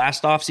about this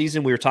last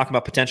offseason, we were talking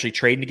about potentially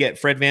trading to get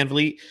Fred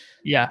VanVleet.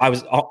 Yeah, I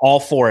was all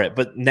for it,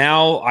 but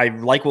now I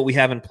like what we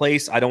have in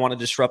place. I don't want to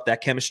disrupt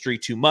that chemistry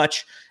too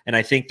much, and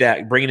I think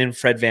that bringing in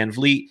Fred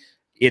VanVleet,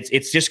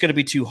 it's just going to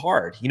be too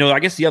hard. You know, I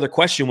guess the other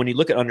question when you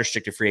look at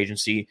unrestricted free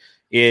agency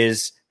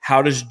is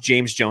how does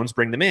James Jones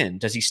bring them in?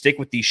 Does he stick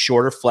with these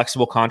shorter,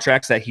 flexible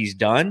contracts that he's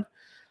done?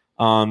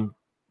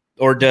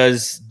 Or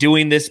does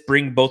doing this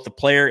bring both the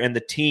player and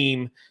the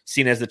team,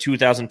 seen as the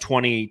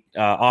 2020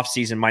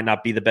 offseason might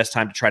not be the best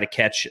time to try to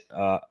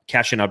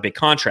cash in a big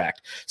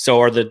contract?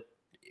 So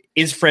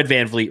is Fred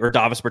VanVleet or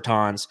Davis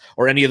Bertans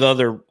or any of the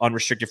other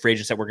unrestricted free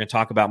agents that we're going to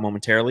talk about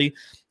momentarily,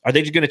 are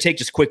they going to take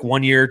just quick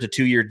 1 year to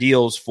 2 year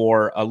deals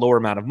for a lower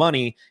amount of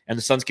money and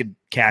the Suns could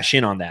cash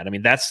in on that? I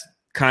mean, that's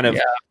kind of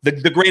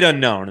the great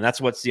unknown. And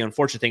that's what's the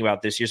unfortunate thing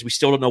about this year is we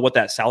still don't know what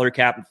that salary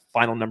cap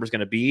final number is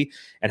going to be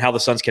and how the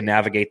Suns can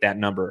navigate that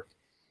number.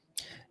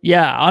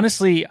 Yeah,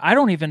 honestly, I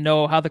don't even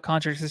know how the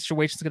contract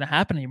situation is going to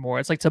happen anymore.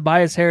 It's like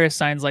Tobias Harris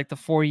signs like the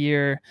 4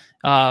 year,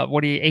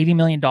 $80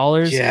 million.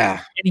 Yeah.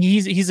 And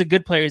he's a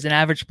good player. He's an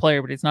average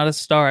player, but he's not a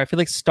star. I feel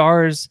like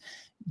stars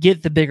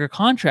get the bigger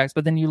contracts,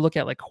 but then you look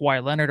at like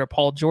Kawhi Leonard or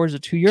Paul George, a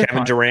 2 year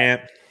Kevin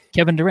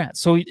Durant.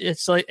 So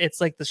it's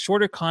like the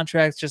shorter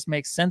contracts just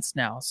make sense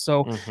now.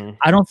 So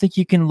I don't think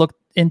you can look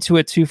into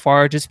it too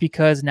far just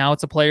because now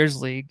it's a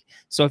players league.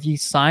 So if you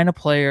sign a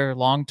player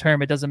long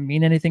term, it doesn't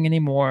mean anything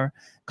anymore.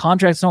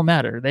 Contracts don't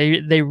matter.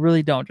 They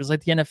really don't. Just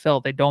like the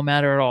NFL, they don't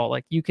matter at all.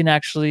 Like you can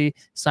actually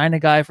sign a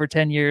guy for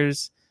 10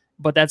 years,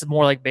 but that's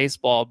more like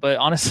baseball. But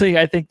honestly,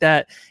 I think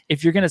that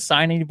if you're going to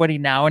sign anybody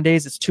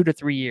nowadays, it's 2 to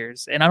 3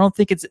 years. And I don't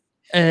think it's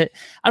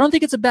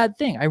a bad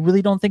thing. I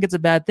really don't think it's a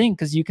bad thing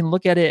because you can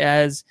look at it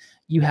as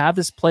you have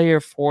this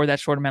player for that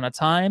short amount of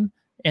time.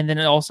 And then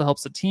it also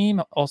helps the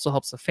team, also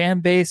helps the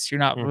fan base. You're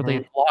not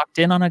really locked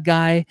in on a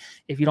guy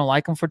if you don't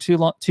like him for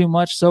too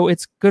much. So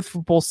it's good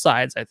for both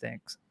sides, I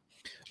think.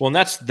 Well, and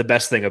that's the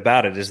best thing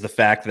about it is the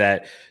fact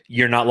that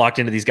you're not locked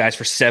into these guys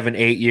for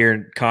 7-8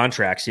 year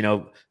contracts. You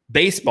know,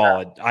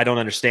 baseball, I don't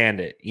understand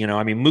it. You know,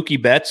 I mean, Mookie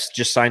Betts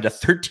just signed a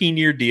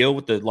 13-year deal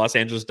with the Los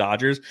Angeles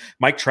Dodgers.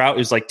 Mike Trout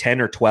is like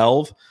 10 or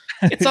 12.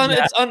 It's on,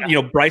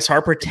 you know, Bryce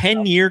Harper,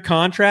 10-year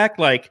contract.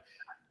 Like,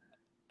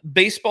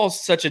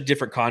 baseball's such a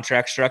different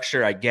contract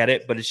structure. I get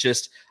it, but it's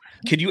just,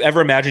 could you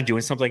ever imagine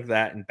doing something like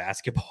that in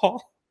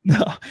basketball?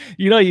 No,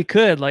 you know, you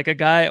could like a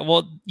guy.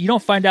 Well, you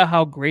don't find out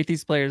how great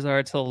these players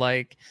are till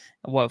like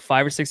 5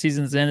 or 6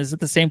 seasons in. Is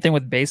it the same thing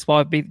with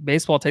baseball?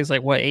 Baseball takes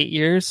like 8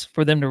 years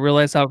for them to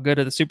realize how good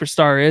of the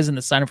superstar is and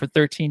to sign him for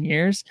 13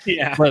 years.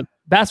 Yeah. But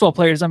basketball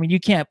players, I mean,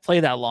 you can't play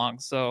that long.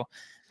 So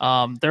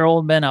they're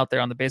old men out there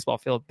on the baseball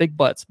field, big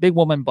butts, big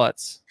woman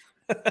butts.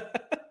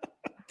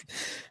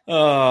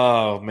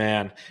 Oh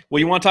man. Well,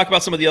 you want to talk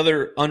about some of the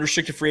other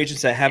unrestricted free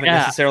agents that haven't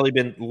necessarily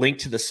been linked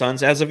to the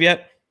Suns as of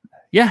yet?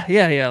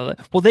 Yeah.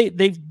 Well,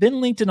 they've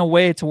been linked in a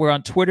way to where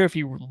on Twitter, if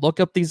you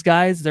look up these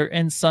guys, they're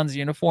in Suns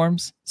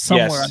uniforms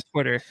somewhere on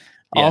Twitter.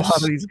 All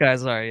of these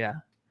guys are, yeah.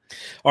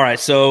 All right,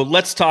 so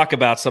let's talk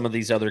about some of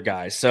these other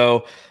guys.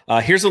 So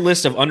here's a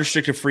list of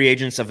unrestricted free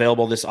agents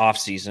available this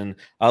offseason.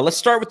 Let's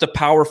start with the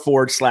power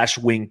forward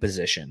 / wing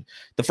position.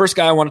 The first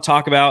guy I want to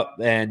talk about,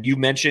 and you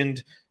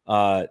mentioned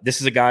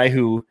this is a guy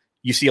who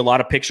you see a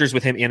lot of pictures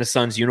with him in a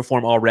Suns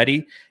uniform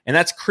already, and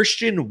that's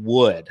Christian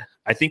Wood.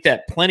 I think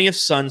that plenty of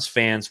Suns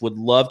fans would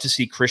love to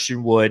see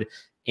Christian Wood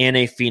in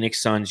a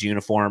Phoenix Suns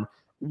uniform.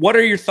 What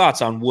are your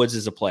thoughts on Woods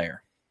as a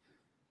player?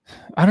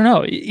 I don't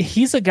know.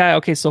 He's a guy.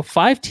 Okay, so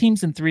 5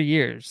 teams in 3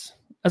 years.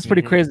 That's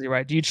pretty crazy,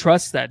 right? Do you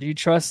trust that? Do you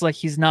trust like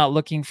he's not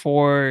looking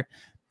for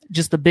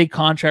just a big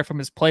contract from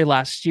his play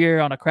last year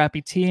on a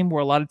crappy team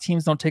where a lot of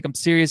teams don't take him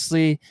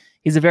seriously?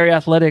 He's a very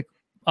athletic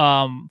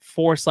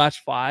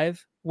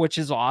 4/5, which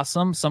is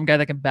awesome. Some guy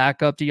that can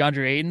back up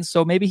DeAndre Ayton.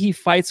 So maybe he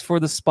fights for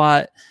the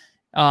spot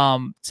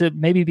to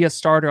maybe be a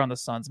starter on the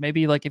Suns.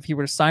 Maybe like if he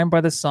were signed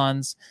by the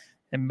Suns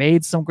and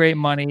made some great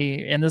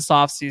money in this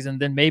offseason,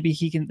 then maybe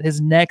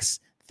his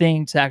next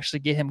thing to actually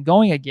get him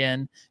going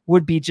again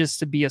would be just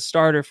to be a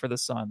starter for the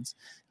Suns.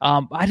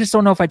 I just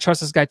don't know if I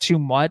trust this guy too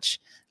much.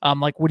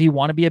 Like, would he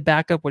want to be a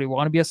backup? Would he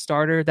want to be a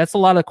starter? That's a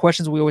lot of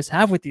questions we always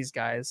have with these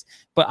guys.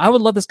 But I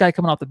would love this guy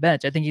coming off the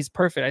bench. I think he's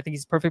perfect. I think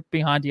he's perfect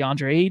behind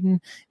DeAndre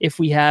Ayton. If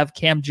we have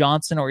Cam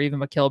Johnson or even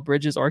Mikal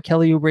Bridges or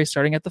Kelly Oubre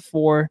starting at the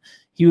 4,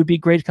 he would be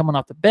great coming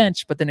off the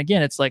bench. But then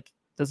again, it's like,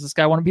 does this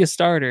guy want to be a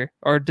starter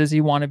or does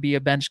he want to be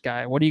a bench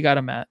guy? What do you got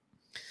him at?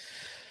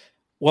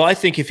 Well, I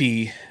think if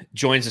he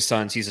joins the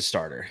Suns, he's a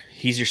starter.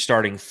 He's your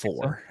starting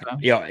 4.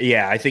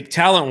 Yeah. I think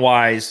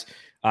talent-wise,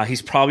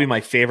 he's probably my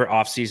favorite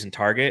offseason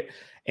target.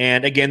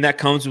 And again, that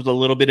comes with a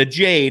little bit of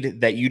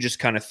jade that you just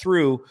kind of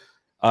threw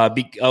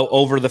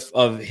over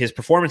of his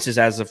performances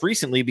as of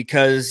recently,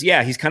 because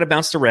he's kind of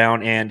bounced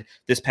around. And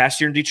this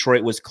past year in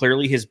Detroit was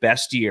clearly his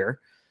best year,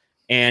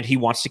 and he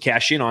wants to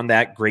cash in on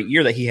that great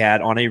year that he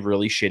had on a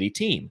really shitty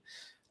team.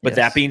 But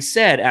that being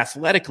said,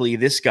 athletically,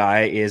 this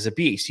guy is a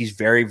beast. He's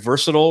very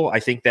versatile. I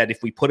think that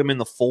if we put him in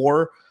the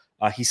 4,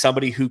 He's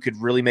somebody who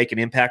could really make an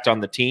impact on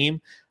the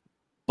team,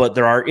 but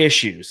there are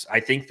issues. I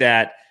think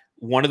that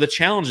one of the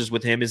challenges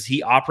with him is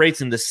he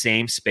operates in the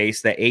same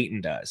space that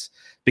Ayton does,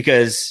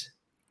 because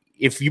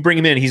if you bring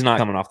him in, he's not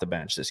coming off the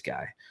bench, this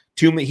guy.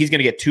 He's going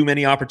to get too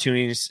many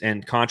opportunities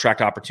and contract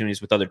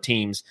opportunities with other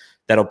teams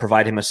that'll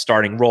provide him a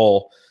starting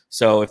role.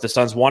 So if the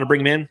Suns want to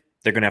bring him in,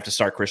 they're going to have to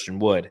start Christian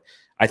Wood.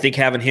 I think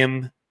having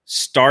him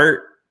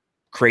start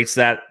creates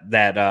that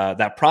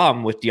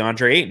problem with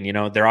DeAndre Ayton. You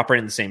know, they're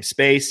operating in the same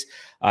space.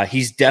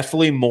 He's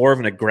definitely more of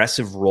an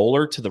aggressive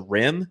roller to the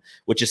rim,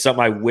 which is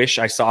something I wish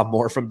I saw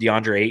more from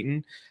DeAndre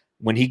Ayton.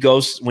 When he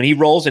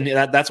rolls, and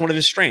that's one of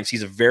his strengths.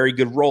 He's a very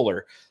good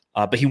roller.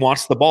 But he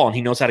wants the ball and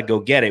he knows how to go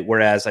get it.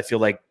 Whereas I feel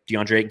like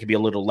DeAndre Ayton can be a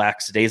little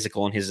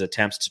lackadaisical in his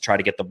attempts to try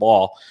to get the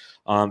ball.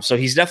 So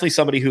he's definitely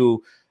somebody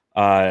who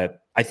I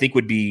think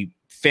would be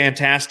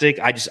fantastic.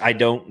 I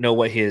don't know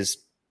what his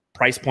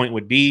price point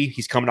would be.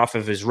 He's coming off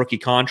of his rookie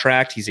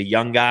contract. He's a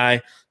young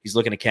guy. He's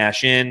looking to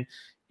cash in.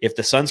 If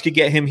the Suns could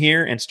get him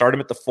here and start him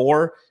at the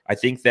 4, I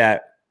think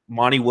that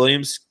Monty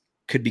Williams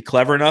could be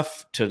clever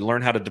enough to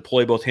learn how to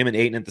deploy both him and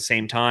Ayton at the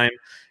same time.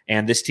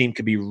 And this team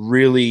could be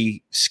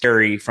really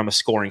scary from a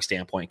scoring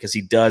standpoint because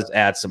he does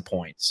add some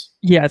points.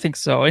 Yeah, I think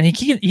so. And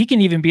he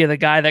can even be the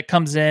guy that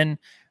comes in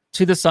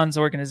to the Suns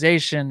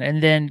organization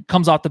and then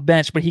comes off the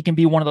bench, but he can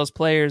be one of those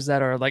players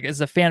that are like,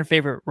 is a fan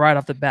favorite right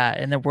off the bat.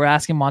 And then we're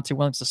asking Monty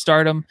Williams to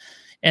start him.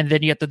 And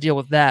then you have to deal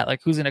with that.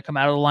 Like, who's going to come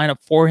out of the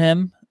lineup for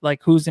him?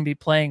 Like, who's going to be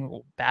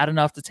playing bad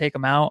enough to take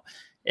him out?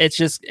 It's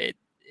just,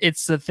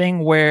 it's the thing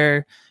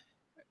where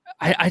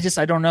I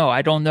don't know.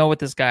 I don't know with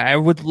this guy. I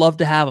would love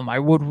to have him. I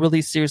would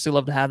really seriously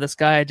love to have this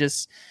guy.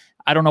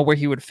 I don't know where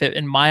he would fit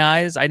in my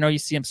eyes. I know you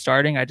see him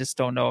starting. I just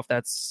don't know if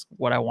that's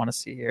what I want to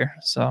see here.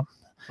 So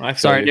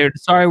sorry, dude.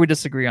 Sorry, we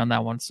disagree on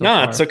that one.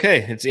 No, it's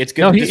okay. It's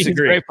good to disagree. He's a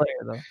great player,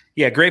 though.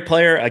 Yeah, great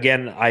player.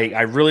 Again,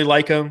 I really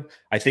like him.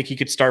 I think he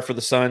could start for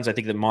the Suns. I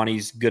think that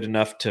Monty's good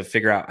enough to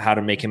figure out how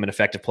to make him an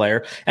effective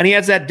player. And he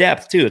has that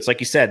depth, too. It's like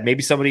you said,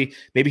 maybe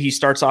he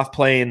starts off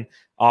playing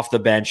off the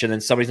bench and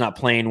then somebody's not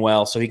playing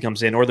well, so he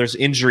comes in, or there's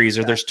injuries,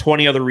 or there's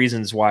 20 other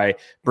reasons why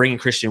bringing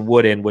Christian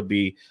Wood in would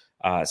be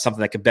something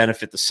that could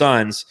benefit the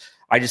Suns.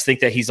 I just think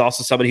that he's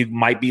also somebody who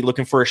might be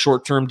looking for a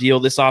short-term deal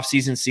this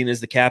offseason, seeing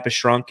as the cap is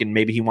shrunk, and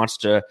maybe he wants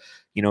to,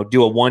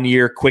 do a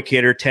 1-year quick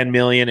hitter, $10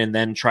 million, and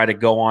then try to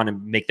go on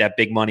and make that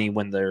big money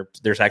when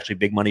there's actually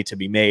big money to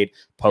be made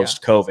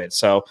post-COVID. Yeah.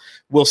 So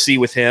we'll see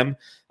with him.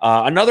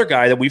 Another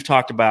guy that we've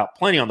talked about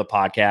plenty on the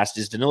podcast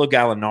is Danilo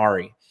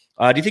Gallinari.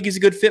 Do you think he's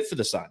a good fit for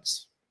the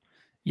Suns?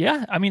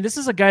 Yeah, I mean, this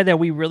is a guy that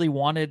we really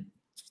wanted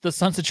the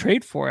Suns to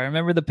trade for. I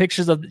remember the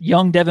pictures of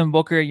young Devin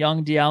Booker,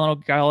 young Danilo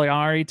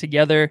Gallinari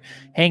together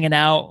hanging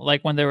out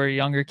like when they were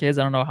younger kids.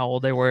 I don't know how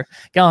old they were.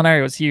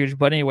 Gallinari was huge,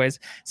 but anyways,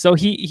 so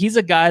he's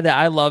a guy that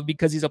I love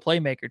because he's a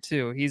playmaker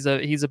too. He's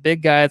a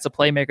big guy. It's a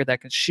playmaker that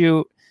can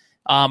shoot.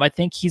 I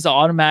think he's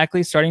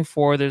automatically starting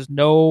 4. There's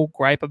no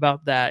gripe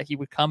about that. He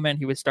would come in,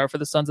 he would start for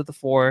the Suns at the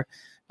 4.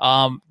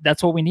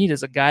 That's what we need,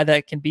 is a guy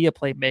that can be a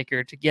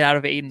playmaker to get out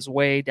of Ayton's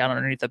way down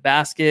underneath the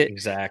basket.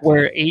 Exactly.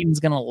 Where Ayton's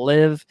going to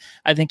live.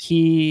 I think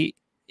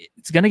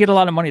it's going to get a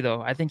lot of money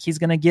though. I think he's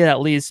going to get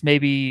at least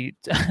maybe,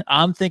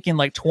 I'm thinking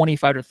like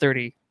 25 to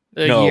 30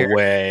 a year. No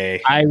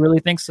way. I really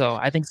think so.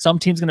 I think some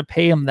team's going to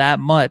pay him that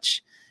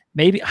much.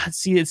 Maybe,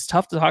 see, it's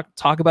tough to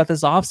talk about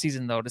this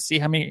offseason though, to see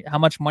how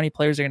much money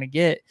players are going to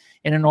get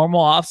in a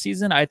normal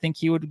offseason. I think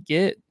he would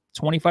get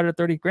 25 to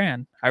 30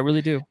 grand. I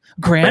really do.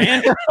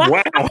 Grand?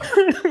 Wow.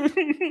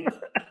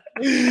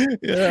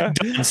 Yeah.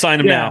 Sign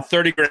him now.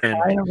 30 grand.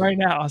 Sign him right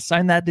now.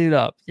 Sign that dude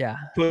up. Yeah.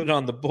 Put it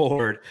on the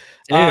board.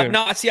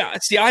 No,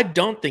 see, I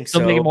don't think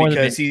so,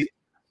 because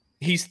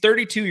he's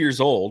 32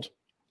 years old.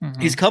 Mm-hmm.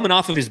 He's coming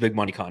off of his big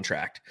money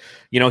contract.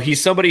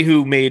 He's somebody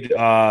who made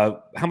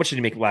how much did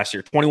he make last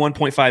year?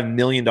 $21.5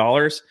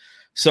 million.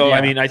 So, yeah.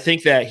 I mean, I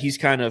think that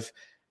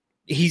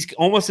he's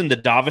almost in the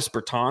Davis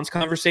Bertans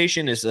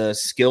conversation as a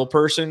skill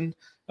person,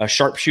 a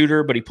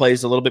sharpshooter, but he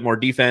plays a little bit more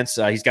defense.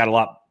 He's got a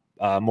lot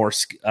more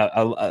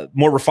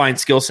refined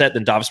skill set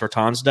than Davis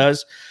Bertans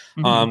does.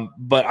 Mm-hmm.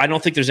 But I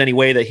don't think there's any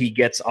way that he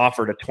gets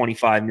offered a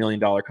 $25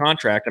 million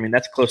contract. I mean,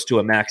 that's close to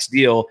a max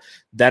deal.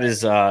 That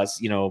is,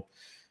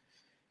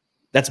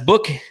 that's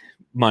book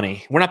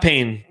money. We're not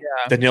paying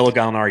Danilo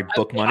Gallinari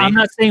book money. I'm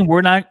not saying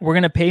we're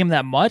going to pay him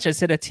that much. I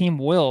said a team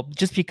will,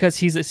 just because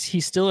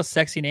he's still a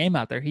sexy name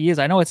out there. He is.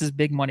 I know it's his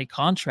big money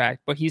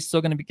contract, but he's still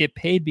going to get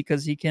paid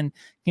because he can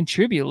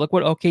contribute. Look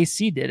what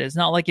OKC did. It's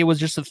not like it was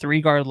just a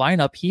 3-guard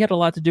lineup. He had a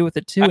lot to do with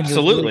it too.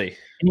 Absolutely.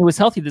 And he was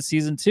healthy this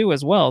season too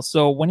as well.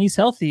 So when he's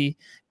healthy,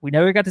 we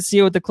never got to see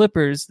it with the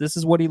Clippers. This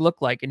is what he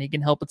looked like, and he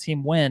can help a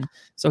team win.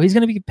 So he's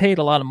going to be paid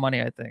a lot of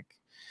money, I think.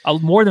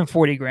 More than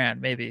 40 grand,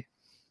 maybe.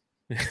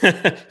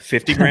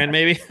 50 grand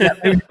maybe.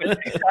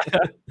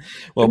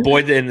 Well,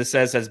 Boyd in the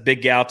says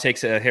Big Gal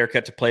takes a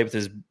haircut to play with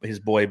his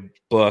boy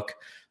Book.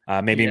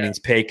 Maybe it means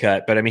pay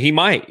cut, but I mean, he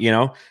might,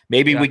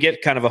 maybe we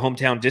get kind of a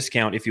hometown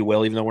discount, if you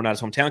will, even though we're not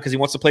his hometown, because he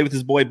wants to play with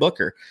his boy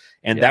Booker.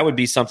 And that would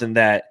be something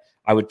that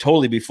I would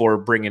totally be for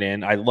bringing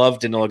in. I love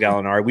Danilo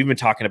Gallinari. We've been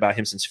talking about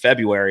him since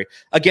February.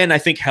 Again, I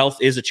think health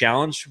is a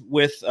challenge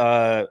with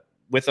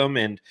him,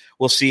 and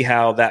we'll see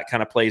how that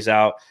kind of plays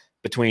out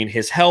between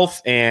his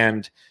health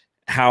and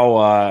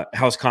how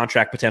his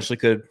contract potentially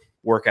could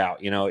work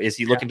out. Is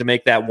he looking to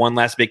make that one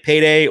last big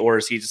payday, or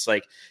is he just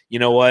like, you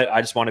know what,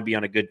 I just want to be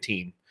on a good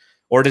team?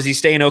 Or does he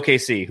stay in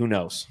OKC? Who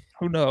knows?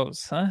 Who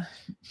knows, huh?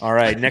 All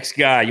right, next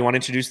guy. You want to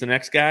introduce the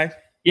next guy?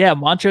 Yeah,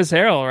 Montrezl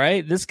Harrell,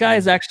 right? This guy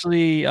is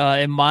actually,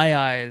 in my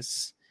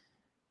eyes,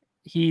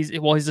 he's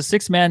a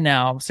six-man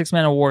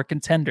award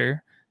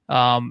contender.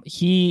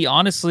 He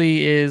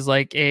honestly is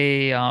like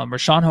a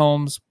Richaun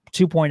Holmes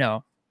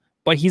 2.0,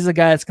 but he's a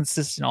guy that's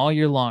consistent all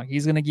year long.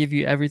 He's going to give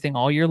you everything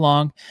all year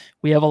long.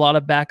 We have a lot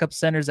of backup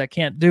centers that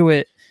can't do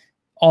it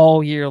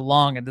all year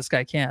long, and this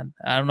guy can.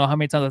 I don't know how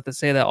many times I have to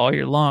say that all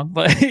year long,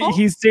 but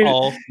he's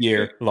all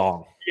year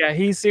long. Yeah,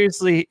 he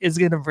seriously is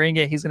going to bring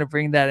it. He's going to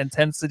bring that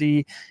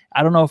intensity.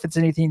 I don't know if it's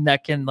anything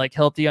that can like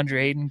help DeAndre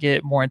Ayton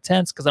get more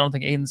intense, because I don't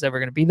think Ayton's ever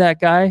going to be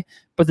that guy.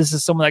 But this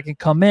is someone that can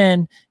come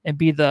in and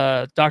be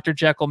the Dr.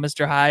 Jekyll,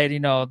 Mr. Hyde,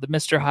 the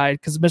Mr. Hyde,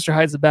 because Mr.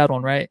 Hyde's the bad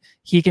one, right?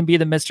 He can be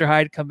the Mr.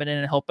 Hyde coming in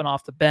and helping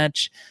off the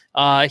bench.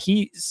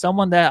 He's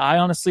someone that I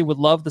honestly would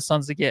love the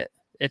Suns to get.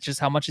 It's just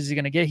how much is he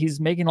going to get? He's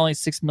making only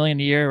 $6 million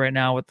a year right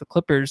now with the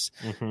Clippers.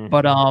 Mm-hmm.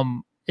 But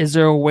is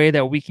there a way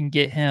that we can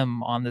get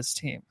him on this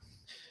team?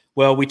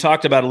 Well, we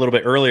talked about a little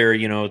bit earlier,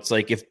 it's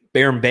like if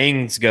Baron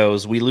Baines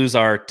goes, we lose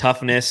our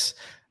toughness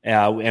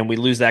and we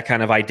lose that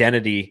kind of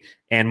identity.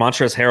 And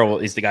Montrezl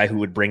Harrell is the guy who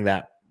would bring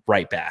that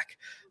right back.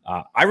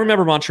 I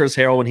remember Montrezl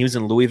Harrell when he was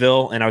in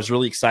Louisville, and I was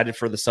really excited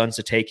for the Suns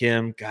to take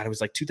him. God, it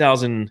was like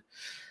 2000.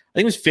 I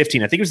think it was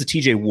 15. I think it was the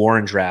TJ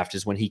Warren draft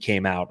is when he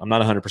came out. I'm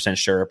not 100%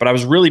 sure, but I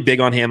was really big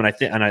on him,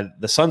 and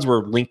the Suns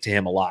were linked to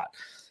him a lot.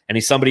 And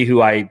he's somebody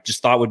who I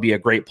just thought would be a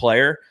great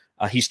player.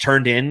 He's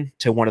turned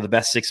into one of the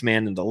best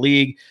six-man in the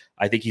league.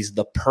 I think he's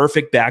the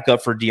perfect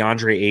backup for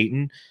DeAndre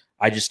Ayton.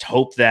 I just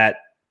hope that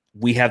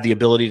we have the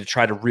ability to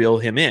try to reel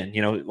him in.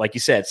 Like you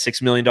said,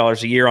 $6 million a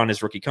year on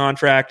his rookie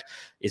contract.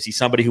 Is he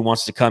somebody who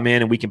wants to come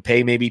in and we can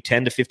pay maybe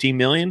 10 to 15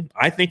 million?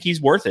 I think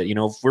he's worth it.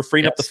 If we're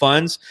freeing up the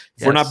funds,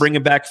 if we're not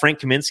bringing back Frank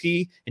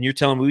Kaminsky and you're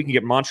telling me we can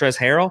get Montrezl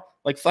Harrell,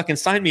 like fucking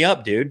sign me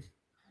up, dude.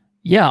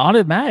 Yeah,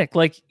 automatic.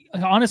 Like,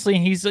 honestly,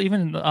 he's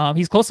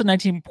close to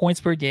 19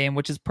 points per game,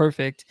 which is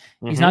perfect.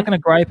 He's not going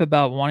to gripe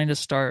about wanting to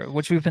start,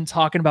 which we've been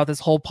talking about this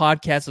whole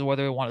podcast, is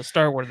whether they want to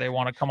start, whether they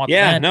want to come off the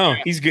bench. Yeah, no,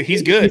 he's good.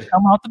 He's good.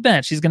 Come off the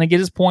bench. He's going to get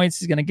his points.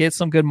 He's going to get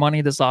some good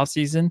money this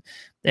offseason,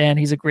 and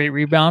he's a great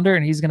rebounder,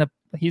 and he's going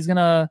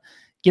to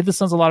give the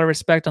Suns a lot of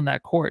respect on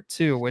that court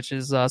too, which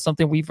is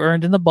something we've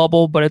earned in the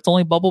bubble, but it's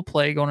only bubble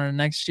play going into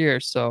next year.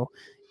 So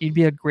he'd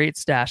be a great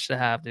stash to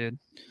have, dude.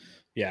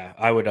 Yeah,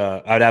 I would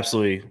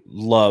absolutely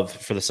love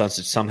for the Suns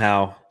to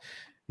somehow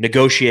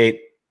negotiate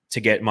to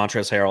get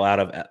Montrezl Harrell out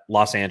of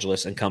Los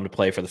Angeles and come to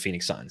play for the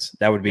Phoenix Suns.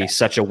 That would be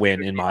such a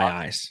win in my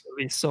eyes. It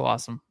would be so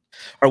awesome.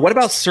 All right, what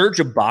about Serge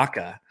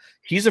Ibaka?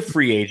 He's a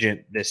free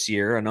agent this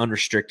year, an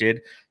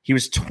unrestricted. He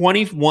was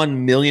 $21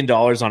 million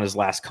on his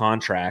last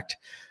contract.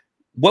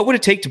 What would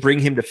it take to bring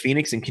him to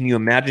Phoenix, and can you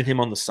imagine him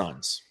on the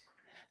Suns?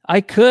 I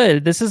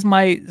could. This is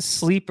my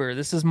sleeper.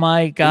 This is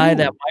my guy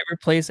that might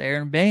replace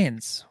Aaron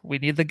Baines. We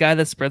need the guy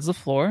that spreads the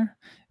floor.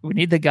 We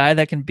need the guy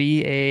that can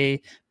be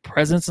a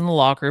presence in the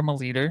locker room, a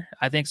leader.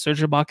 I think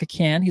Serge Ibaka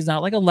can. He's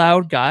not like a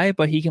loud guy,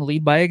 but he can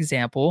lead by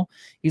example.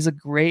 He's a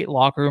great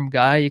locker room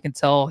guy. You can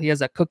tell he has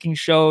that cooking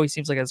show. He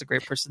seems like he has a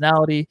great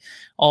personality.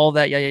 All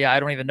that. Yeah. I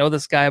don't even know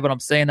this guy, but I'm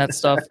saying that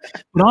stuff.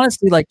 But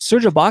honestly, like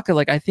Serge Ibaka,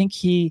 like I think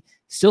he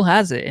still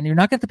has it, and you're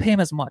not going to pay him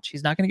as much.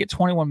 He's not going to get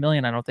 21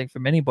 million, I don't think,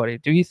 from anybody.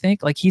 Do you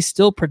think? Like he's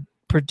still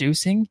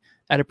producing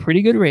at a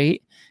pretty good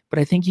rate, but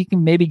I think you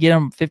can maybe get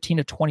him 15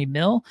 to 20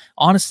 mil.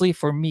 Honestly,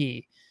 for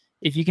me,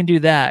 if you can do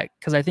that,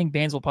 because I think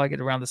Baines will probably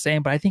get around the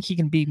same, but I think he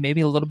can be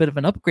maybe a little bit of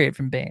an upgrade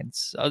from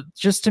Baines.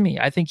 Just to me,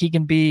 I think he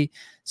can be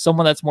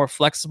someone that's more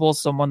flexible,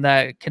 someone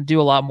that can do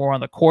a lot more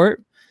on the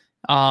court.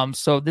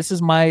 So this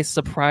is my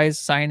surprise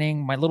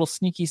signing, my little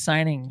sneaky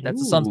signing that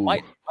the Suns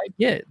might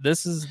get.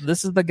 This is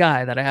the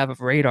guy that I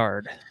have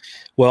radared.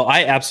 Well,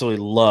 I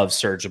absolutely love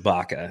Serge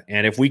Ibaka,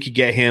 and if we could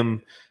get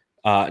him,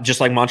 just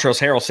like Montrezl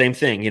Harrell, same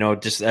thing.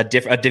 Just a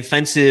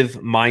defensive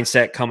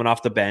mindset coming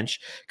off the bench,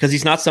 because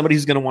he's not somebody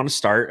who's going to want to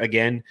start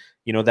again.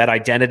 That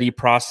identity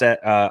process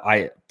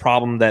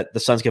problem that the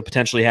Suns could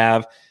potentially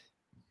have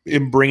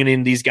in bringing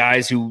in these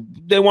guys who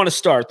they want to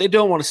start, they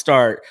don't want to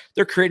start.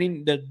 They're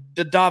creating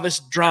the Davis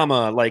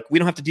drama. Like, we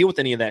don't have to deal with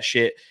any of that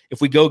shit if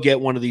we go get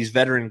one of these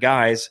veteran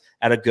guys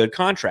at a good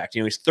contract.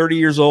 He's 30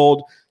 years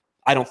old.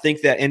 I don't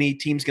think that any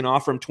team's going to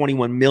offer him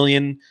 $21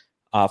 million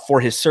for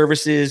his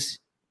services.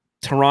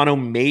 Toronto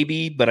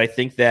maybe, but I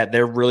think that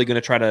they're really going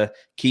to try to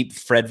keep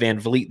Fred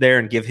VanVleet there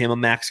and give him a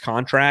max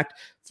contract.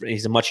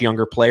 He's a much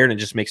younger player, and it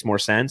just makes more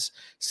sense.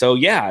 So,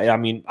 yeah, I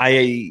mean,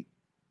 I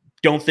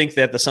don't think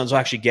that the Suns will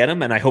actually get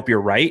him, and I hope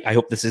you're right. I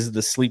hope this is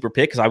the sleeper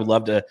pick, because I would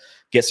love to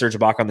get Serge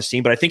Ibaka on the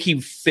team, but I think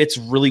he fits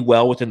really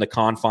well within the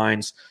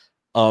confines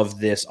of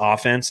this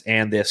offense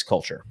and this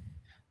culture.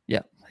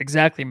 Yeah,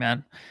 exactly,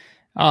 man.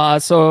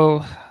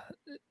 So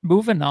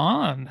moving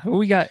on, who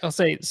we got? I'll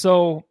say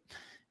so.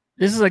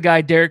 This is a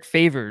guy, Derek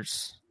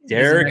Favors.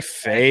 Derek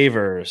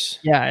Favors.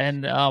 Yeah,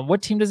 and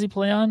what team does he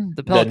play on?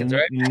 The Pelicans,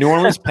 right? New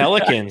Orleans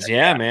Pelicans.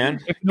 Yeah, man.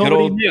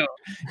 Nobody knew.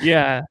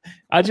 Yeah,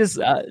 I just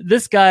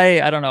this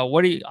guy. I don't know.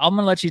 I'm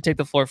gonna let you take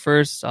the floor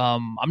first.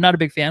 I'm not a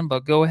big fan,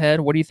 but go ahead.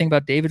 What do you think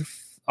about David?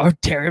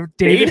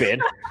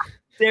 David.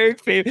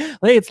 Derek Favors.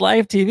 Hey, it's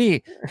live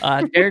TV.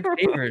 Derek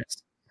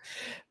Favors.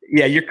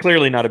 Yeah, you're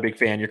clearly not a big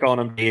fan. You're calling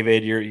him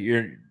David.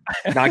 You're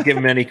not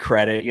giving him any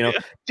credit. You know,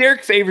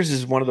 Derek Favors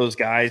is one of those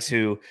guys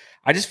who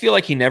I just feel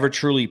like he never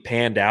truly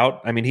panned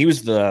out. I mean, he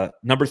was the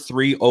number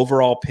 3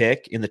 overall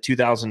pick in the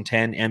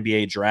 2010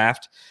 NBA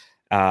draft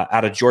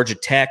out of Georgia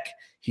Tech.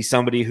 He's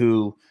somebody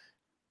who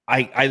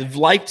I've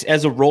liked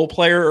as a role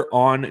player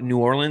on New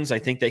Orleans. I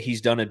think that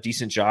he's done a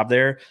decent job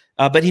there.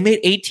 But he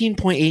made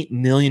 $18.8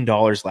 million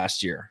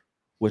last year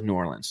with New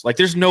Orleans. Like,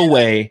 there's no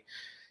way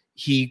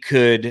he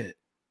could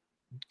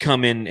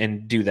come in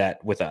and do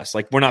that with us.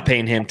 Like, we're not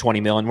paying him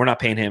 20 million. We're not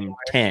paying him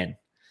 10.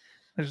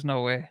 There's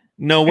no way.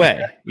 No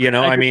way. You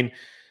know, I mean,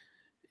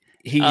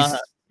 he's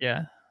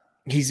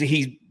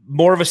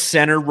more of a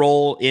center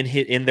role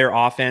in their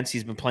offense.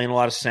 He's been playing a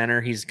lot of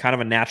center. He's kind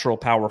of a natural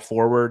power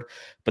forward,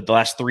 but the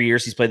last 3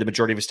 years he's played the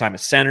majority of his time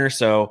at center.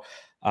 So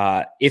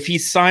if he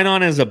sign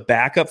on as a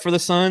backup for the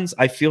Suns,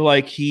 I feel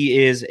like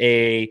he is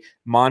a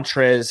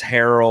Montrezl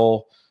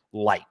Harrell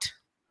light.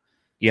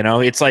 You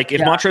know, it's like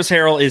if Montrezl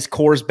Harrell is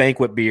Coors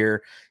Banquet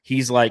beer,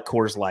 he's like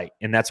Coors Light,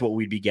 and that's what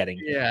we'd be getting.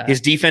 Yeah. His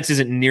defense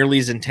isn't nearly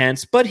as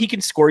intense, but he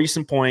can score you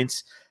some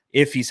points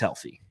if he's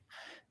healthy.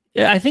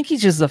 Yeah, I think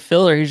he's just a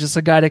filler. He's just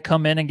a guy to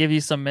come in and give you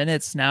some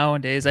minutes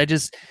nowadays.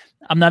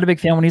 I'm not a big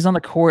fan when he's on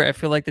the court. I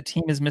feel like the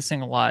team is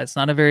missing a lot. It's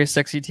not a very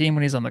sexy team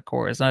when he's on the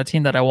court. It's not a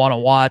team that I want to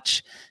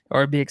watch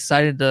or be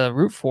excited to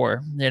root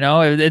for. You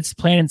know, it's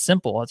plain and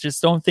simple. I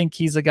just don't think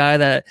he's a guy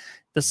that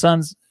the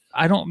Suns.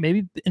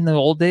 Maybe in the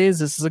old days,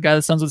 this is a guy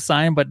the Suns would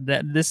sign, but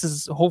this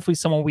is hopefully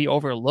someone we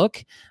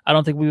overlook. I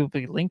don't think we will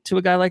be linked to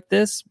a guy like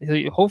this.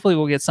 Hopefully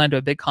we'll get signed to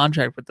a big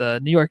contract with the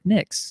New York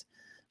Knicks.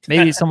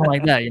 Maybe someone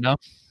like that, you know?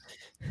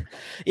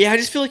 Yeah, I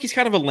just feel like he's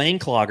kind of a lane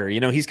clogger.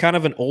 You know, he's kind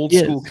of an old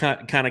school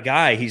kind of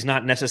guy. He's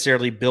not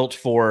necessarily built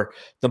for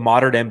the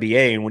modern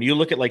NBA. And when you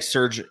look at like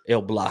Serge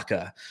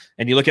Ibaka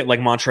and you look at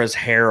like Montrezl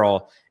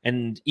Harrell,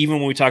 and even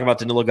when we talk about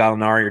Danilo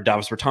Gallinari or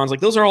Davis Bertans,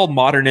 like those are all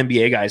modern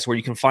NBA guys where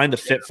you can find the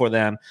fit for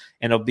them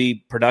and it'll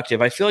be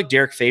productive. I feel like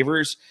Derek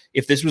Favors,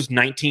 if this was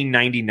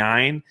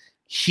 1999,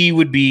 he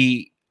would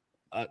be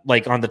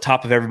like on the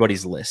top of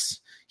everybody's list.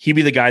 He'd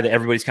be the guy that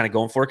everybody's kind of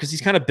going for because he's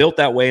kind of built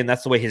that way and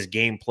that's the way his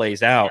game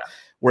plays out. Yeah.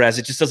 Whereas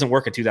it just doesn't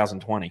work in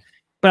 2020.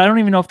 But I don't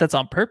even know if that's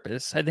on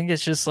purpose. I think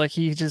it's just like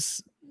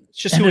it's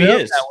just who he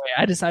is. That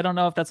way. I don't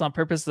know if that's on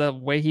purpose, the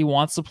way he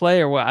wants to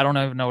play or what. I don't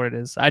even know what it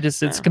is.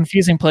 It's a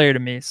confusing player to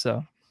me.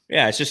 So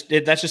yeah,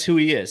 that's just who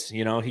he is.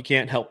 You know, he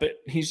can't help it.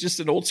 He's just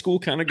an old school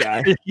kind of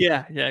guy.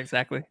 yeah,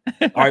 exactly.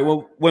 All right.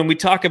 Well, when we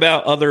talk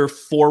about other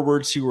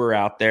forwards who are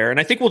out there, and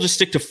I think we'll just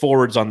stick to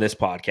forwards on this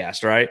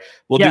podcast, right?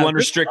 We'll do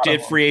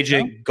unrestricted free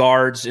agent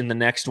guards in the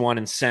next one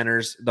and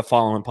centers the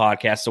following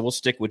podcast. So we'll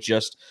stick with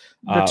just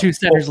the 2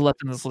 centers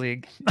left in this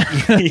league.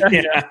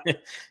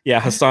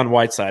 yeah. Hassan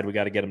Whiteside, we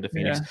got to get him to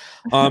Phoenix.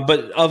 Yeah.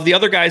 But of the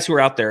other guys who are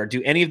out there,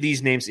 do any of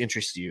these names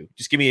interest you?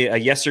 Just give me a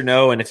yes or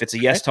no, and if it's a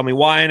yes, tell me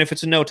why, and if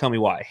it's a no, tell me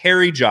why.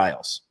 Harry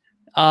Giles.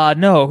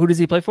 No. Who does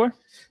he play for?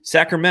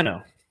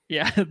 Sacramento.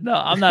 Yeah, no,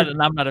 I'm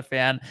not a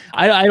fan.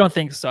 I don't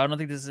think so. I don't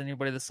think this is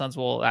anybody the Suns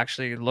will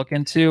actually look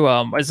into.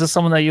 Is this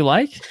someone that you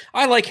like?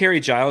 I like Harry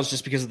Giles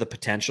just because of the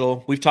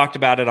potential. We've talked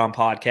about it on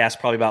podcast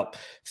probably about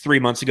 3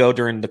 months ago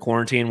during the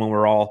quarantine when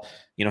we're all,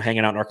 you know,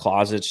 hanging out in our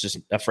closets, just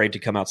afraid to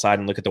come outside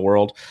and look at the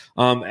world.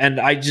 And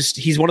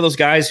he's one of those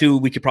guys who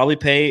we could probably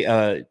pay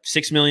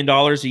 $6 million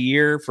a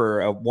year for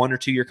a 1 or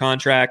 2 year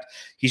contract.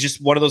 He's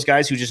just one of those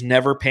guys who just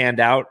never panned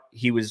out.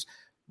 He was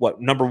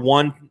number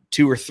 1,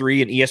 2, or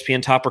 3 in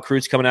ESPN top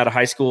recruits coming out of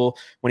high school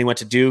when he went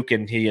to Duke,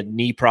 and he had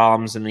knee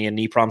problems, and he had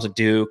knee problems at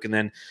Duke, and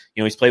then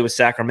he's played with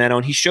Sacramento,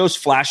 and he shows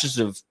flashes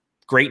of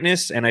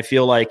greatness. And I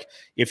feel like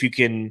if you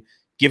can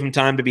give him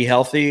time to be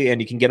healthy, and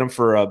you can get him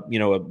for a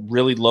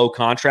really low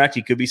contract,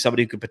 he could be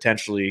somebody who could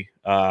potentially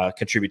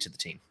contribute to the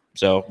team.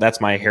 So that's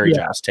my Harry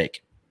Giles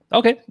take.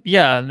 Okay,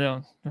 yeah,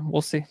 no,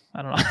 we'll see.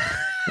 I don't know.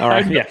 All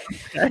right, yeah.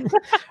 All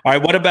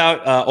right, what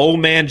about old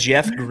man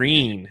Jeff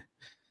Green?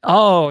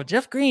 Oh,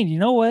 Jeff Green, you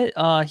know what?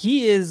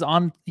 He's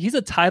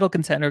a title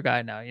contender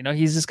guy now.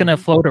 He's just going to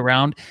float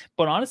around.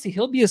 But honestly,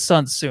 he'll be a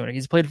Suns soon.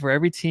 He's played for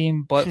every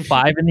team but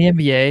 5 in the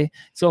NBA.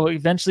 So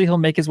eventually he'll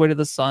make his way to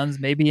the Suns,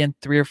 maybe in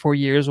 3 or 4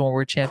 years when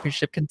we're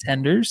championship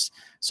contenders.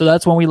 So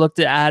that's when we look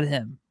to add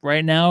him.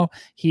 Right now,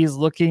 he's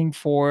looking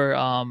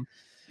for,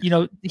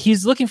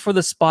 he's looking for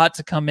the spot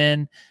to come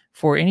in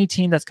for any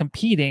team that's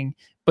competing,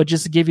 but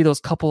just to give you those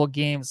couple of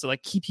games to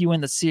like keep you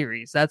in the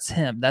series. That's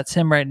him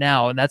right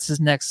now. And that's his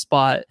next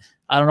spot.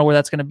 I don't know where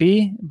that's going to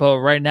be, but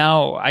right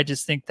now I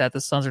just think that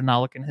the Suns are not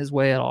looking his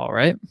way at all.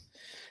 Right.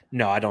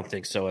 No, I don't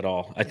think so at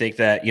all. I think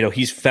that,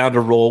 he's found a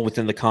role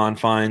within the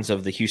confines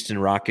of the Houston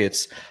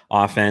Rockets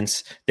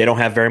offense. They don't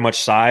have very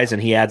much size,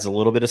 and he adds a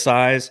little bit of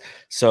size.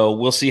 So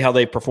we'll see how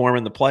they perform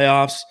in the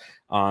playoffs.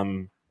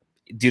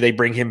 Do they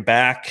bring him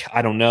back?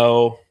 I don't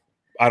know.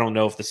 I don't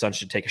know if the Suns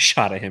should take a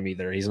shot at him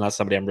either. He's not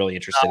somebody I'm really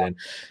interested in.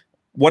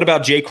 What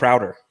about Jay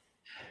Crowder?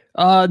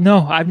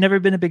 No, I've never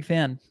been a big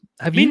fan.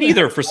 Me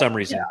neither, for some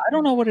reason. Yeah, I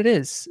don't know what it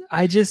is.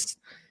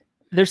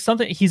 There's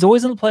something. He's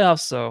always in the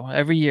playoffs, though.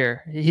 Every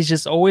year, he's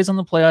just always on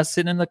the playoffs,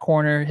 sitting in the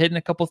corner, hitting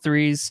a couple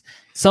threes.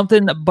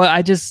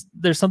 But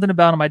there's something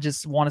about him I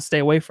just want to stay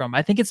away from.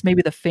 I think it's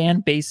maybe the fan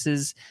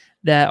bases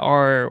that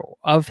are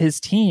of his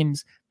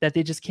teams that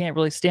they just can't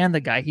really stand the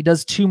guy. He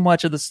does too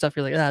much of the stuff.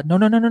 You're like,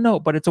 no.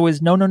 But it's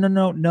always no.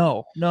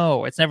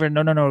 It's never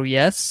no.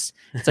 Yes,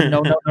 it's a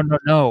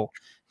no.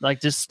 Like,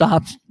 just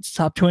stop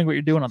doing what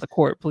you're doing on the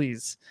court,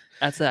 please.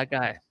 That's that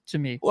guy to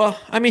me. Well,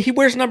 I mean, he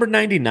wears number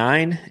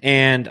 99,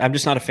 and I'm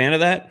just not a fan of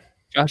that.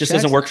 Josh Jackson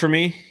doesn't work for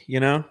me,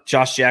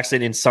 Josh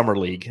Jackson in Summer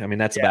League. I mean,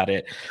 that's about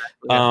it.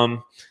 Yeah.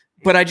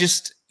 But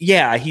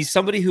he's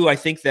somebody who I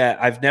think that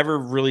I've never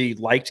really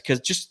liked, because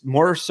just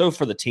more so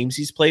for the teams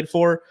he's played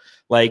for.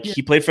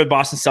 He played for the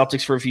Boston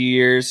Celtics for a few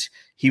years.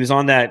 He was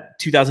on that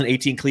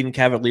 2018 Cleveland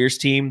Cavaliers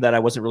team that I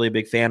wasn't really a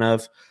big fan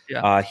of.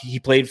 Yeah. He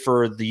played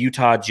for the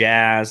Utah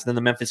Jazz, then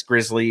the Memphis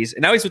Grizzlies,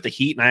 and now he's with the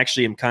Heat. And I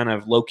actually am kind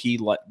of low key.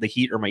 The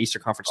Heat are my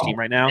Eastern Conference team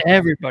right now.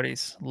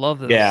 Everybody's love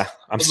this. Yeah,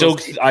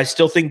 I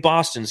still think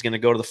Boston's going to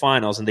go to the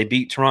finals, and they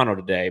beat Toronto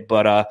today.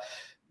 But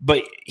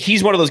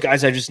he's one of those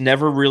guys I just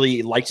never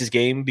really liked his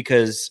game,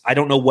 because I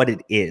don't know what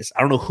it is.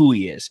 I don't know who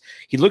he is.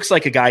 He looks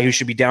like a guy who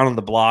should be down on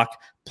the block,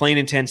 playing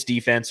intense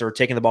defense, or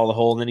taking the ball to the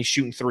hole, and then he's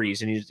shooting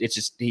threes. And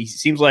he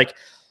seems like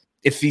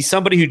if he's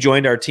somebody who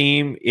joined our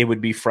team, it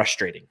would be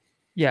frustrating.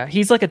 Yeah,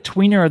 he's like a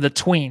tweener of the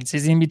tweens.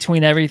 He's in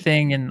between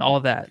everything and all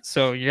that.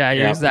 So yeah,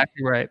 you're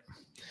exactly right.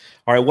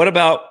 All right, what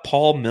about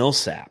Paul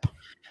Millsap?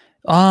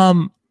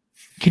 Can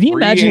you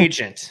imagine? Free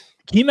agent.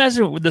 Can you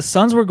imagine the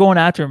Suns were going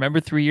after? Remember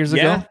 3 years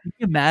ago? Can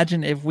you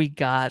imagine if we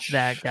got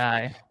that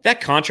guy?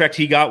 That contract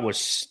he got was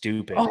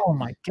stupid. Oh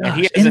my god! And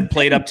he hasn't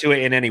played up to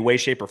it in any way,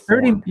 shape, or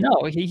form.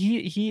 No,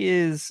 he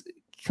is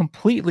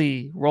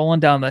completely rolling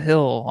down the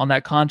hill on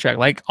that contract.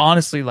 Like,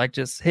 honestly, like,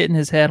 just hitting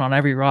his head on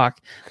every rock.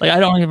 Like, I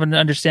don't even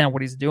understand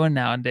what he's doing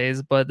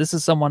nowadays. But this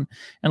is someone,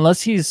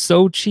 unless he's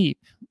so cheap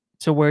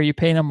to where you're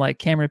paying him like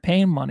Cameron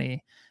Payne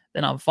money,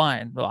 then I'm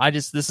fine. But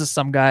this is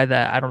some guy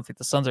that I don't think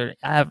the Suns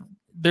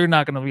they're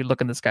not going to be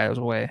looking this guy's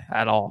way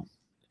at all.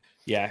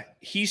 Yeah,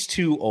 he's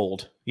too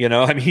old.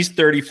 I mean, he's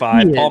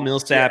 35. Paul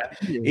Millsap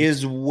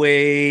is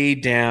way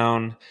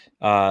down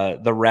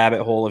the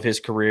rabbit hole of his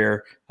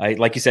career.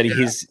 Like you said,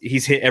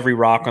 he's hit every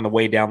rock on the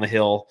way down the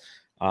hill.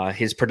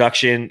 His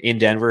production in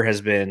Denver has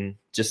been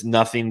just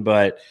nothing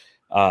but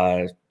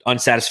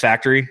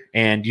unsatisfactory,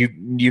 and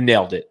you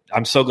nailed it.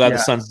 I'm so glad the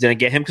Suns didn't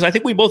get him, because I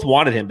think we both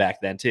wanted him back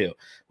then too.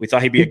 We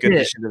thought he'd be a good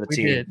addition to the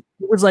team. It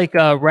was like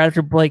right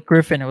after Blake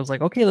Griffin, it was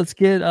like, okay, let's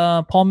get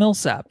Paul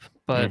Millsap,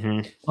 but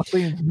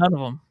luckily none of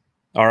them.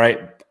 All right,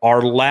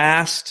 our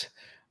last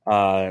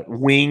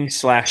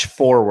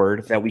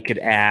wing/forward that we could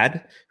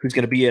add, who's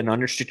going to be an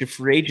unrestricted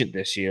free agent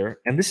this year,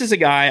 and this is a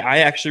guy I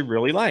actually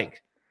really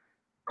like,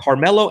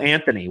 Carmelo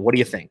Anthony. What do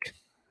you think?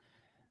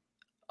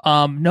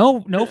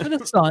 No for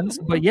the Suns,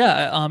 but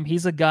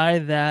he's a guy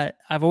that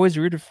I've always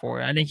rooted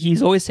for. I think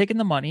he's always taken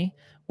the money,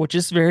 which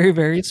is very,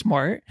 very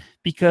smart,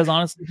 because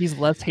honestly, he's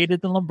less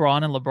hated than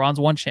LeBron, and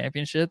LeBron's won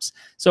championships.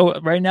 So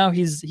right now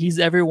he's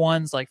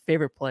everyone's like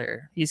favorite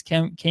player. He's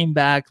came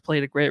back,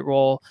 played a great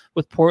role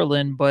with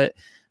Portland, but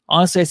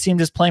honestly, I see him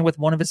just playing with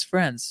one of his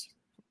friends.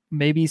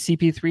 Maybe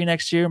CP3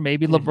 next year,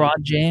 maybe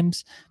LeBron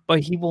James,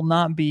 but he will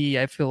not be,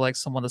 I feel like,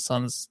 someone the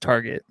Suns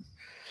target.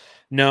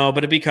 No, but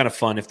it'd be kind of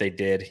fun if they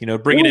did.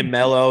 Bringing in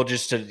Melo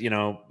just to,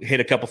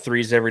 hit a couple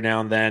threes every now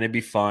and then. It'd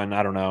be fun.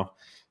 I don't know.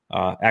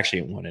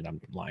 Actually, it wouldn't.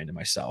 I'm lying to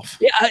myself.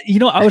 Yeah,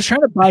 I was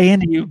trying to buy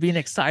into you being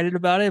excited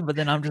about it, but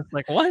then I'm just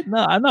like, what? No,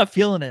 I'm not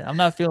feeling it. I'm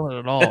not feeling it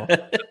at all.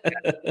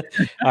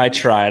 I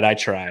tried.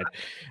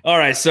 All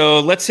right, so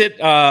let's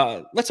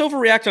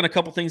overreact on a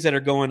couple things that are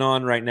going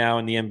on right now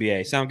in the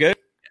NBA. Sound good?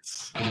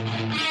 Yes.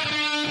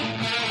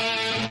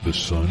 The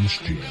Suns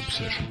Jam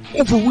Session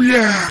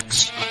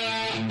overreacts.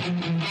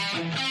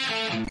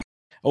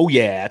 Oh,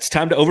 yeah, it's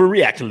time to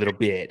overreact a little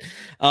bit.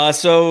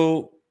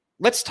 So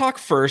let's talk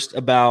first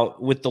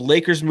about, with the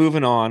Lakers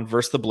moving on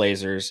versus the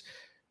Blazers,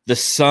 the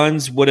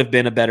Suns would have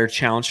been a better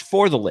challenge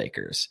for the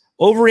Lakers.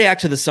 Overreact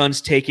to the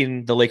Suns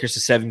taking the Lakers to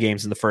 7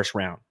 games in the first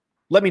round.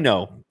 Let me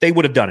know. They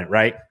would have done it,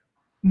 right?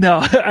 No,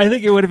 I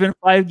think it would have been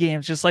 5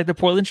 games, just like the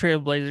Portland Trail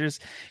Blazers.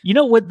 You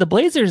know what? The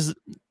Blazers,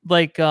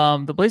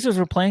 the Blazers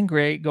were playing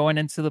great going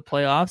into the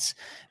playoffs,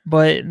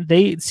 but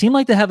they seem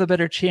like to have a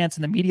better chance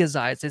in the media's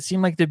eyes. It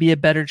seemed like to be a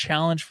better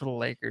challenge for the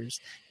Lakers.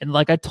 And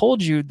like I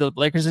told you, the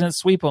Lakers didn't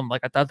sweep them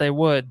like I thought they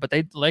would, but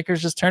the Lakers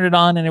just turned it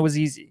on, and it was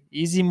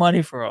easy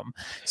money for them.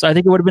 So I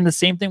think it would have been the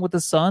same thing with the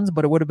Suns,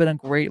 but it would have been a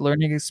great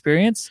learning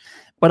experience.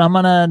 but I'm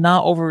gonna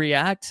not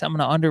overreact. I'm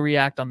gonna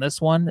underreact on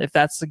this one. If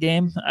that's the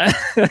game,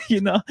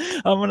 I'm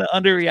gonna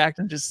underreact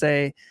and just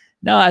say,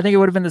 no, I think it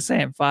would have been the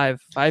same.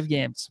 Five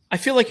games. I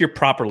feel like you're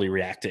properly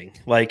reacting.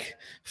 Like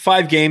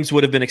 5 games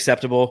would have been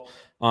acceptable.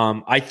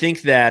 I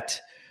think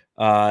that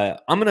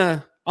I'm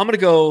gonna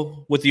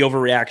go with the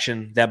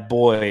overreaction that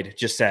Boyd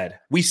just said.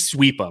 We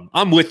sweep them.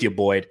 I'm with you,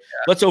 Boyd.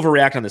 Yeah. Let's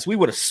overreact on this. We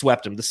would have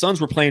swept them. The Suns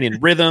were playing in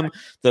rhythm.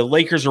 The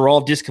Lakers are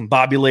all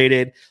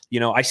discombobulated.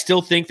 I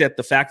still think that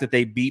the fact that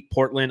they beat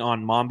Portland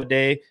on Mamba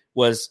Day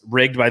was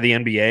rigged by the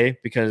NBA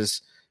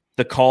because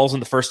the calls in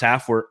the first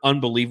half were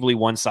unbelievably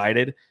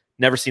one-sided.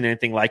 Never seen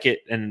anything like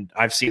it, and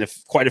I've seen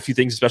quite a few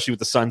things, especially with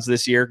the Suns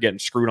this year, getting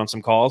screwed on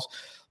some calls.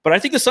 But I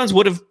think the Suns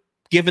would have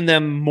given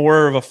them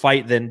more of a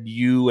fight than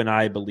you and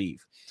I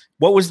believe.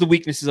 What was the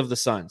weaknesses of the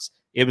Suns?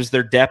 It was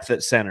their depth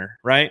at center,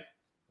 right?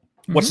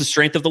 Mm-hmm. What's the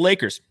strength of the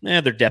Lakers?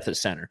 Their depth at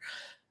center.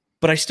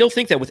 But I still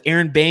think that with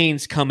Aaron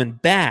Baines coming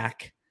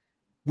back,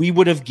 we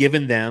would have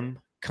given them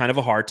kind of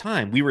a hard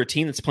time. We were a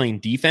team that's playing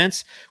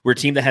defense. We're a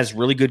team that has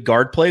really good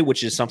guard play,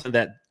 which is something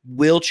that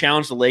will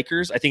challenge the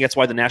Lakers. I think that's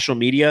why the national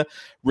media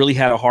really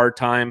had a hard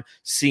time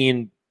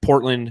seeing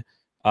Portland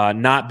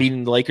not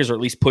beating the Lakers, or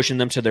at least pushing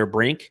them to their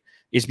brink,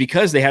 is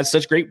because they had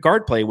such great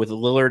guard play with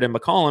Lillard and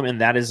McCollum,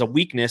 and that is a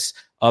weakness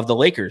of the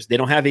Lakers. They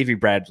don't have Avery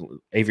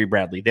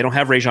Bradley. They don't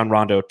have Rajon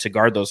Rondo to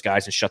guard those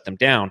guys and shut them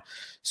down.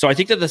 So I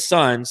think that the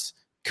Suns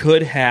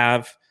could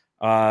have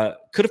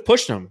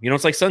pushed them.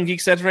 It's like Sun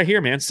Geek said right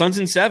here, man. Suns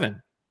in 7.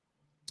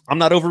 I'm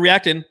not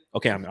overreacting.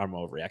 Okay, I'm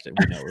overreacting.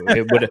 We know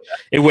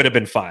it would have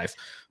been 5.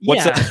 I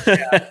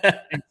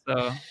think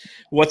so.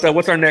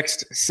 What's our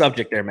next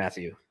subject there,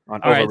 Matthew?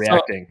 On all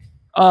overreacting. Right,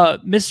 so,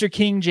 Mr.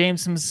 King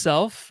James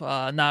himself,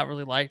 not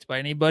really liked by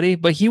anybody,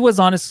 but he was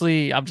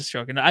honestly, I'm just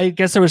joking. I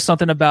guess there was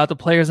something about the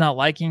players not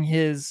liking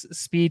his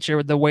speech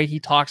or the way he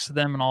talks to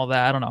them and all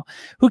that. I don't know.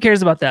 Who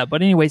cares about that?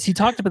 But anyways, he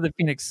talked about the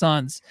Phoenix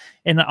Suns,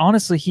 and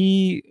honestly,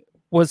 he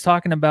was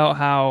talking about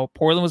how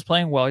Portland was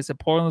playing well. He said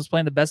Portland was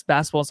playing the best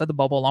basketball inside the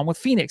bubble along with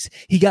Phoenix.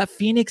 He got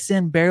Phoenix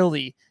in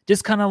barely,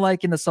 just kind of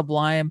like in the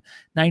Sublime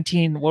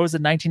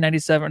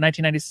 1997 or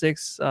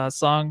 1996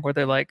 song where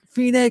they're like,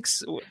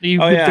 Phoenix, you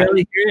could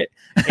barely hear it.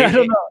 I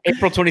don't know.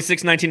 April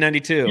 26,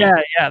 1992.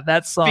 Yeah,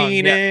 that song.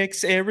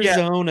 Phoenix,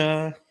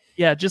 Arizona.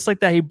 Yeah, just like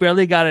that. He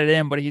barely got it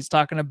in, but he's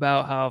talking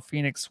about how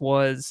Phoenix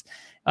was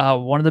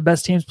one of the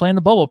best teams playing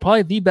the bubble,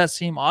 probably the best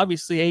team,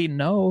 obviously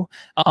 8-0.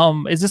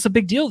 Is this a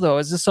big deal though?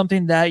 Is this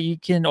something that you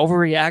can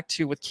overreact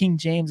to with King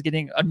James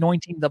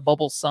anointing the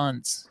bubble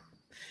Suns?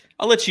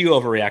 I'll let you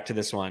overreact to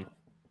this one.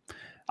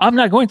 I'm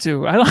not going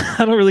to. I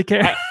don't really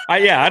care.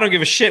 I don't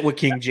give a shit what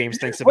King James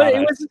thinks about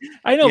us.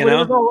 I know, but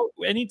it was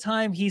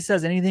anytime he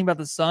says anything about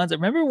the Suns. I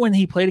remember when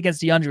he played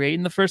against DeAndre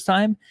Ayton the first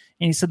time,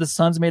 and he said the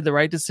Suns made the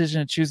right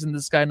decision in choosing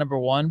this guy number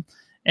 1.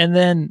 And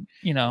then,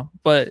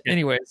 but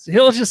anyways,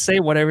 he'll just say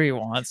whatever he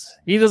wants.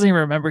 He doesn't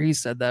even remember he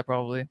said that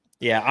probably.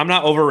 Yeah, I'm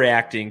not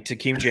overreacting to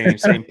King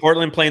James saying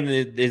Portland playing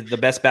the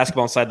best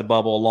basketball inside the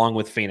bubble along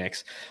with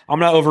Phoenix. I'm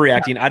not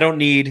overreacting. I don't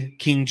need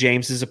King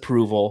James's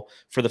approval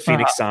for the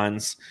Phoenix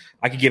Suns.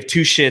 I could give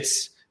 2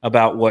 shits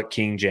about what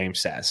King James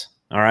says.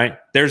 All right,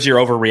 there's your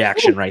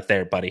overreaction right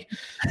there, buddy.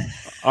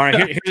 All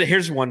right,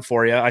 here's one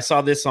for you. I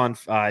saw this on,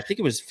 I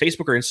think it was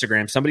Facebook or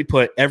Instagram. Somebody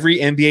put every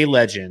NBA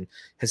legend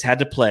has had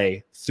to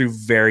play through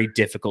very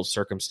difficult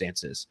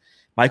circumstances.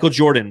 Michael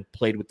Jordan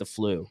played with the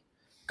flu.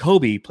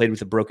 Kobe played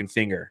with a broken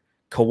finger.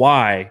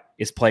 Kawhi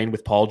is playing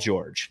with Paul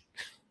George.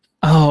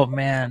 Oh,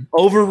 man.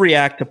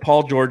 Overreact to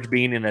Paul George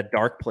being in a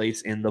dark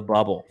place in the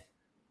bubble.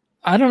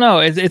 I don't know.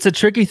 It's a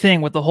tricky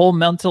thing with the whole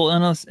mental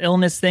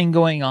illness thing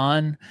going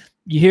on.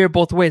 You hear it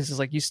both ways. It's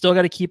like you still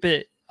got to keep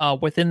it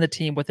within the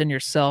team, within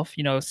yourself.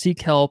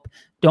 Seek help.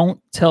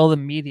 Don't tell the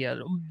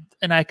media.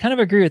 And I kind of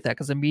agree with that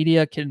because the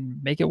media can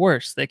make it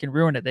worse. They can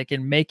ruin it. They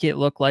can make it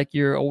look like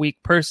you're a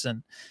weak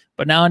person.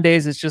 But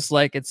nowadays, it's just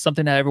like it's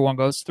something that everyone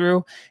goes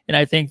through. And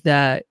I think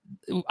that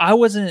I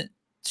wasn't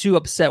too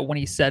upset when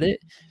he said it.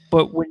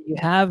 But when you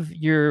have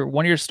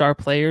one of your star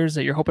players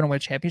that you're hoping to win a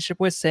championship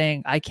with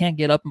saying, I can't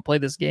get up and play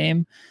this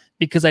game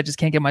because I just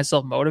can't get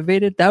myself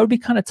motivated, that would be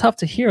kind of tough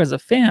to hear as a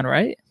fan,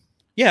 right?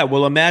 Yeah,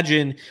 well,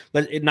 imagine,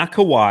 not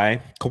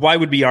Kawhi. Kawhi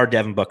would be our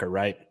Devin Booker,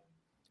 right?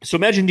 So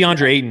imagine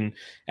DeAndre Ayton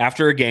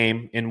after a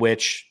game in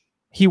which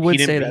he would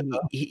say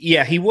that.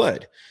 He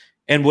would.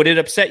 And would it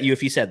upset you if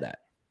he said that?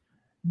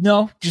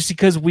 No, just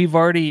because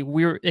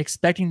we're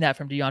expecting that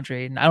from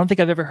DeAndre Ayton. I don't think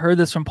I've ever heard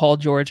this from Paul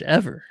George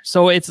ever.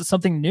 So it's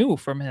something new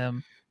from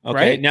him.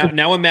 Okay, right?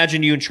 Now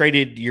imagine you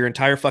traded your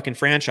entire fucking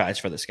franchise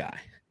for this guy.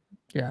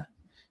 Yeah.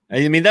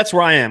 I mean, that's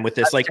where I am with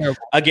this. That's like, terrible.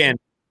 Again,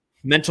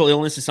 mental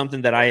illness is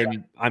something that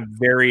I'm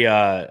very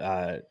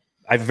I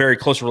have a very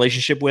close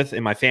relationship with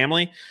in my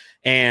family,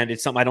 and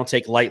it's something I don't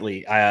take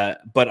lightly.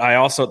 But I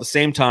also at the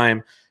same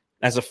time,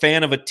 as a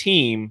fan of a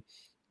team,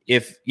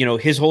 if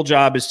his whole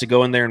job is to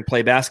go in there and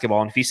play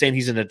basketball, and if he's saying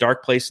he's in a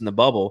dark place in the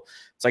bubble,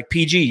 it's like,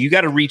 PG, you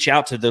got to reach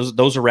out to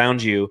those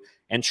around you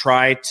and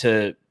try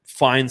to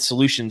find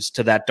solutions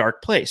to that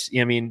dark place.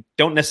 I mean,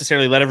 don't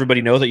necessarily let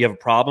everybody know that you have a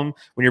problem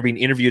when you're being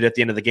interviewed at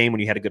the end of the game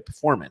when you had a good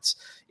performance.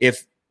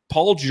 If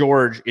Paul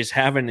George is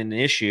having an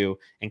issue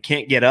and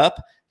can't get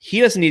up,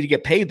 he doesn't need to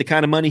get paid the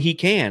kind of money he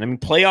can. I mean,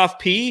 playoff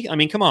P, I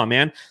mean, come on,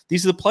 man.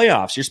 These are the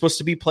playoffs. You're supposed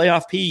to be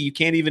playoff P. You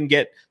can't even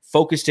get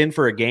focused in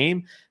for a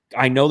game.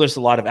 I know there's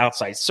a lot of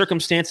outside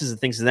circumstances and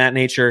things of that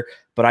nature,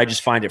 but I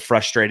just find it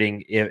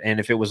frustrating.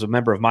 If it was a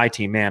member of my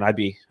team, man, I'd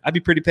be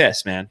pretty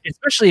pissed, man.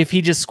 Especially if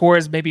he just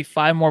scores maybe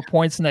 5 more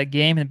points in that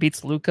game and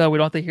beats Luka. We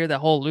don't have to hear that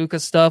whole Luka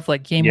stuff,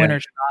 like game winner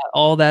shot,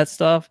 all that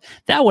stuff.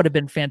 That would have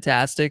been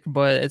fantastic,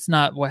 but it's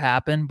not what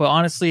happened. But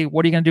honestly,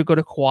 what are you gonna do? Go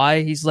to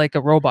Kawhi? He's like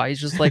a robot. He's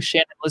just like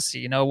Shannon Lissy.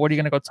 You know, what are you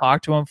gonna go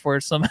talk to him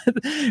for some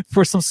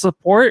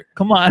support?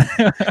 Come on.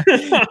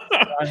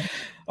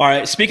 All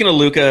right. Speaking of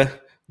Luka,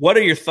 what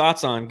are your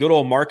thoughts on good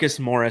old Marcus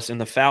Morris and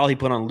the foul he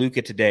put on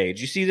Luka today? Did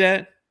you see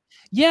that?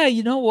 Yeah,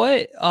 you know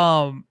what?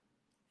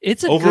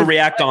 It's a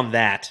overreact on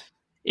that.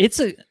 It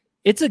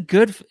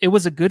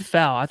was a good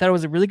foul. I thought it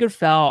was a really good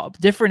foul.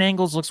 Different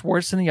angles looks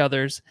worse than the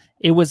others.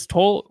 It was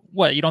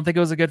what? You don't think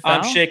it was a good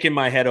foul? I'm shaking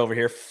my head over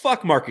here.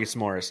 Fuck Marcus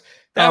Morris.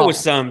 That was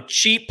some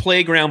cheap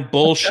playground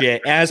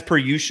bullshit as per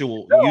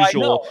usual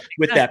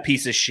with that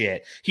piece of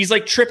shit. He's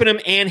like tripping him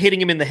and hitting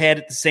him in the head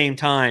at the same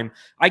time.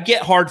 I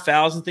get hard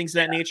fouls and things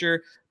of that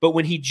nature, but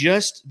when he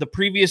the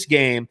previous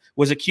game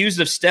was accused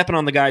of stepping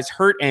on the guy's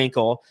hurt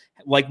ankle,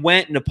 like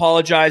went and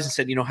apologized and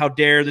said, you know, how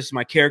dare, this is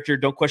my character,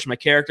 don't question my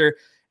character.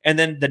 And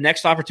then the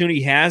next opportunity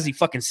he has, he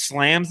fucking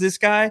slams this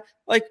guy.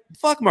 Like,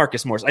 fuck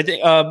Marcus Morris. I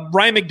think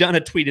Ryan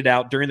McDonough tweeted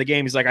out during the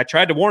game. He's like, I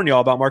tried to warn y'all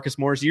about Marcus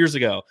Morris years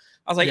ago.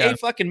 I was like, hey,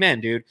 fucking men,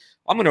 dude.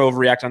 I'm going to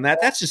overreact on that.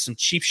 That's just some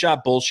cheap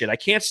shot bullshit. I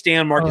can't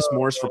stand Marcus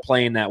Morris for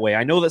playing that way.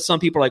 I know that some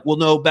people are like, well,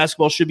 no,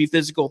 basketball should be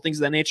physical, things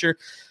of that nature.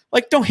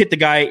 Like, don't hit the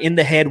guy in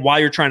the head while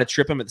you're trying to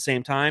trip him at the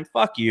same time.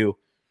 Fuck you.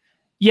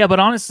 Yeah,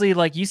 but honestly,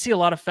 like you see a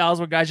lot of fouls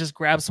where guys just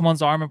grab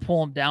someone's arm and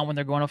pull him down when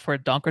they're going up for a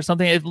dunk or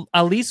something.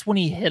 At least when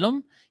he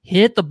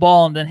hit the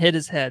ball and then hit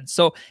his head.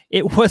 So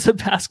it was a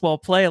basketball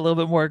play, a little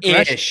bit more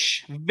aggressive.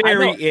 Ish.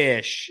 Very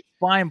ish.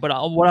 Fine, but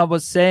what I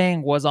was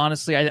saying was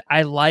honestly,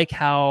 I like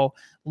how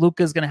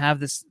Luka's going to have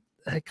this.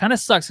 It kind of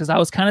sucks because I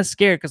was kind of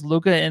scared because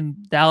Luka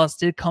and Dallas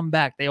did come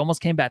back. They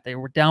almost came back. They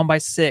were down by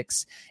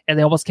 6 and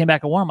they almost came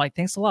back at 1. I'm like,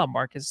 thanks a lot,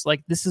 Marcus.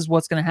 Like, this is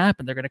what's going to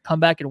happen. They're going to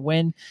come back and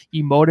win.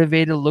 You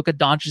motivated Luka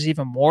Doncic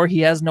even more. He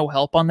has no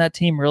help on that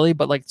team really,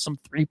 but like some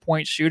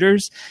 3-point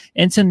shooters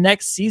into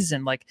next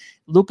season. Like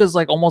Luka's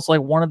like almost like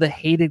one of the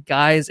hated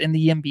guys in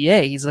the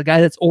NBA. He's the guy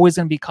that's always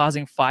going to be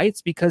causing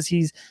fights because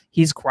he's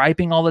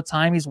griping all the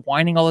time. He's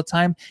whining all the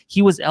time.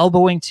 He was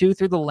elbowing too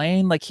through the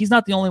lane. Like he's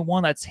not the only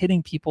one that's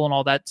hitting people and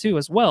all that too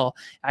as well.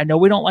 I know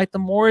we don't like the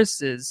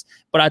Morrises,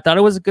 but I thought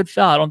it was a good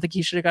foul. I don't think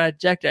he should have got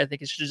ejected. I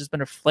think it should have just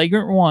been a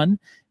flagrant one.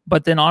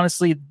 But then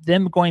honestly,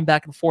 them going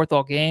back and forth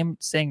all game,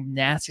 saying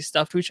nasty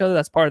stuff to each other,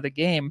 that's part of the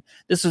game.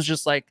 This was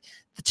just like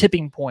the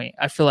tipping point,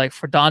 I feel like,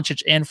 for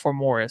Doncic and for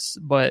Morris.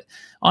 But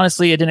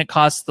honestly, it didn't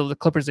cost the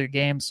Clippers a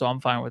game, so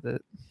I'm fine with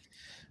it.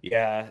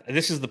 Yeah,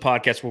 this is the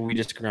podcast where we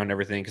disagree on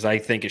everything because I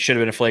think it should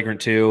have been a flagrant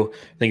 2.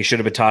 I think it should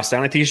have been tossed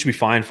down. I think he should be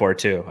fined for it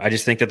too. I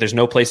just think that there's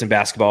no place in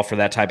basketball for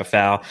that type of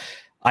foul.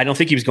 I don't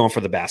think he was going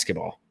for the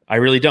basketball. I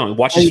really don't.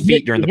 Watch his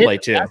feet during the play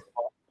too.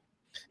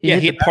 He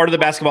hit part of the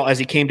basketball as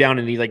he came down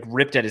and he like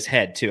ripped at his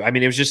head too. I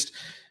mean, it was just.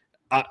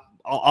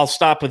 I'll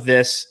stop with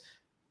this.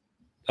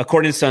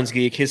 According to Suns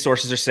Geek, his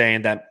sources are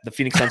saying that the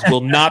Phoenix Suns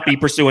will not be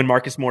pursuing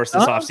Marcus Morris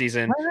this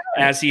offseason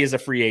as he is a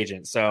free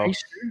agent. So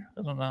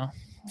I don't know.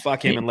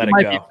 Fuck him and let it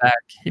go.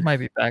 He might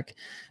be back.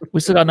 We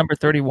still got number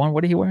 31.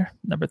 What did he wear?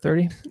 Number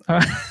 30?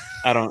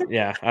 I don't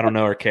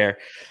know or care.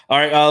 All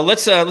right,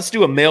 let's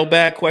do a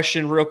mailbag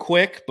question real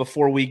quick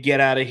before we get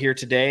out of here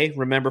today.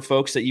 Remember,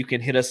 folks, that you can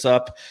hit us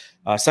up,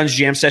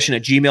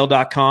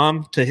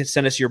 sunsjamsession@gmail.com to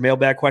send us your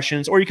mailbag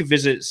questions, or you can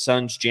visit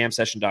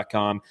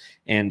sunsjamsession.com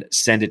and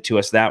send it to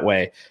us that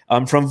way.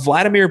 From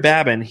Vladimir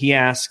Babin, he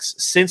asks,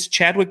 since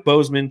Chadwick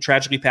Boseman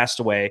tragically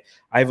passed away,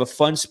 I have a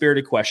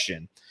fun-spirited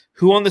question.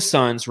 Who on the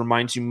Suns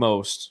reminds you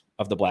most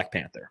of the Black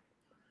Panther?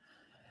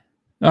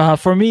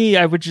 For me,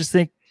 I would just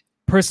think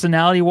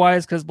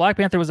personality-wise, because Black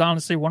Panther was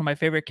honestly one of my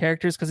favorite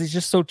characters because he's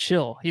just so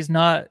chill. He's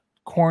not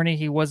corny.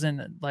 He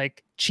wasn't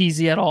like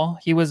cheesy at all.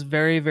 He was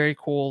very, very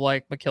cool,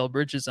 like Mikal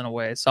Bridges in a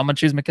way. So I'm going to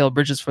choose Mikal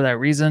Bridges for that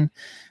reason.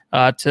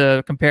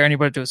 To compare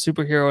anybody to a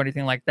superhero or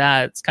anything like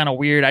that, it's kind of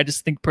weird. I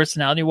just think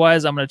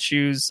personality-wise, I'm going to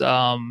choose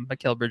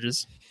Mikal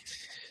Bridges.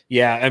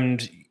 Yeah,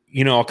 and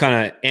I'll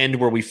kind of end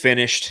where we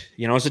finished.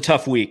 It was a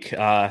tough week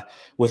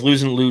with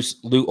losing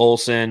Lute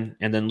Olson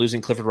and then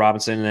losing Clifford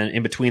Robinson. And then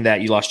in between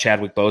that, you lost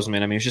Chadwick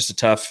Boseman. I mean, it's just a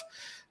tough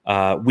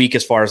week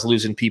as far as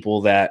losing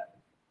people that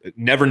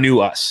never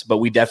knew us, but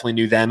we definitely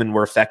knew them and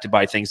were affected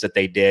by things that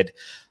they did.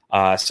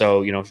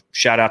 So,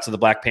 shout out to the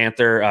Black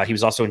Panther. He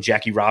was also in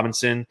Jackie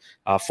Robinson,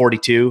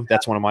 42.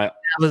 That's one of my... That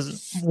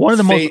was one of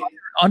the most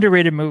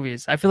underrated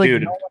movies. I feel like...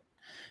 Dude,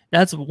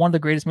 that's one of the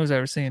greatest movies I've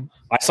ever seen.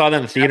 I saw that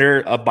in the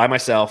theater by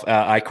myself.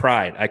 I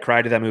cried. I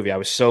cried to that movie. I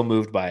was so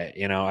moved by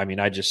it. I mean,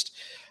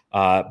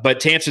 But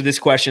to answer this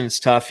question, it's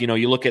tough.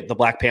 You look at the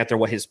Black Panther,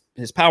 what his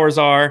powers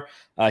are.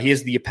 He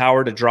has the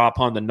power to draw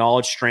upon the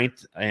knowledge,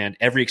 strength, and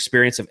every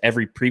experience of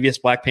every previous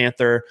Black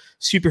Panther.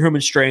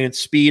 Superhuman strength,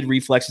 speed,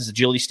 reflexes,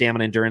 agility,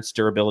 stamina, endurance,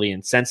 durability,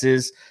 and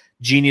senses.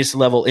 Genius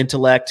level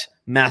intellect,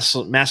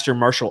 master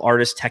martial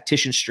artist,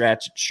 tactician,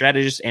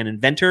 strategist, and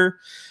inventor.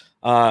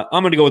 I'm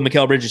going to go with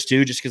Mikal Bridges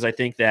too, just because I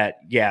think that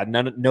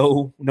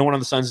no one on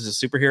the Suns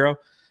is a superhero,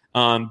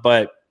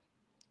 but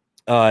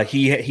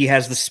he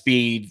has the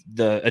speed,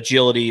 the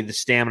agility, the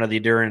stamina, the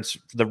endurance,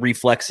 the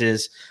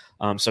reflexes.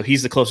 So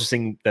he's the closest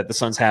thing that the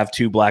Suns have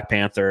to Black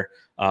Panther.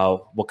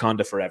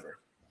 Wakanda forever.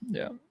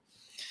 Yeah.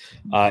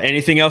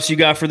 Anything else you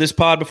got for this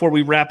pod before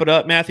we wrap it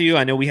up, Matthew?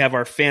 I know we have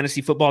our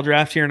fantasy football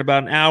draft here in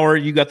about an hour.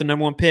 You got the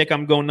number 1 pick.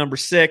 I'm going number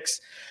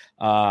 6.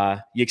 You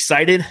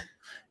excited?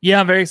 Yeah,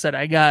 I'm very excited.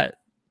 I got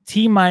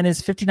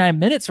T-minus 59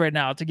 minutes right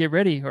now to get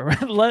ready, or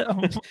a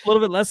little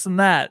bit less than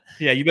that.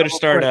 Yeah, you better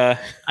start. I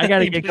got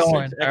to get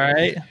going. All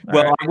right.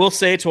 Well, I will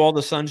say to all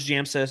the Suns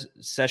Jam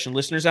Session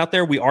listeners out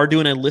there, we are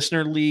doing a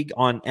listener league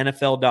on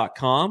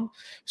NFL.com.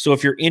 So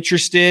if you're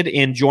interested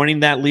in joining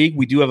that league,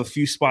 we do have a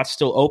few spots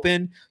still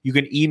open. You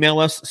can email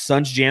us,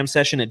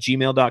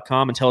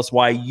 sunsjamsession@gmail.com, and tell us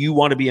why you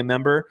want to be a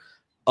member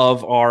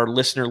of our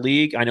listener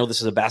league. I know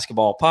this is a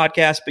basketball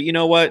podcast, but you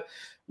know what?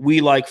 We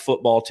like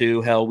football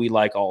too. Hell, we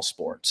like all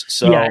sports.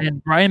 So yeah,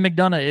 and Brian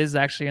McDonough is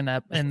actually in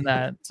that.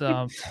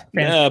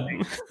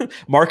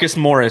 Marcus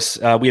Morris,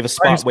 we have a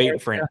spot waiting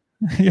for him.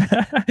 Yeah.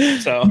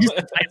 So he just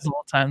plays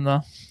all the time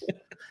though.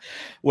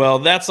 Well,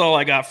 that's all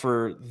I got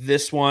for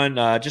this one.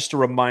 Just a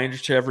reminder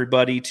to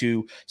everybody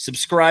to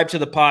subscribe to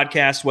the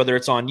podcast, whether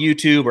it's on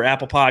YouTube or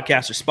Apple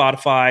Podcasts or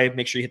Spotify.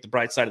 Make sure you hit the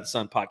Bright Side of the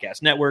Sun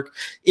Podcast Network.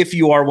 If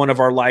you are one of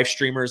our live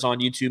streamers on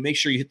YouTube, make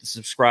sure you hit the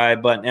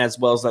subscribe button as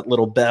well as that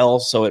little bell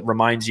so it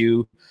reminds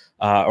you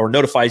or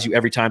notifies you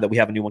every time that we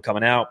have a new one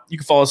coming out. You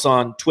can follow us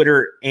on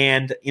Twitter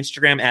and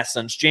Instagram at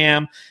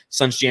SunsJam,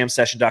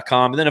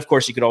 sunsjamsession.com. And then, of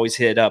course, you could always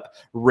hit up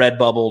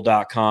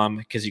redbubble.com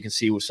because you can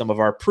see some of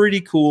our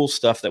pretty cool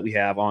stuff that we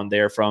have on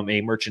there from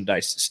a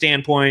merchandise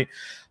standpoint.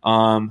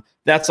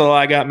 That's all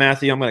I got,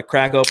 Matthew. I'm going to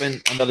crack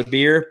open another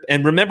beer.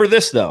 And remember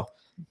this, though.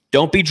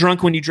 Don't be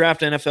drunk when you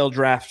draft NFL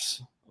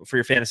drafts for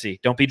your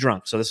fantasy. Don't be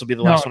drunk. So this will be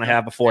the last one I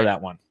have before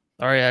that one.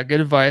 All right, yeah, good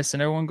advice.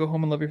 And everyone go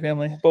home and love your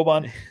family. Bo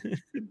Bonnet.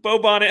 Bo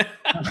Bonnet.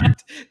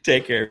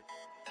 Take care.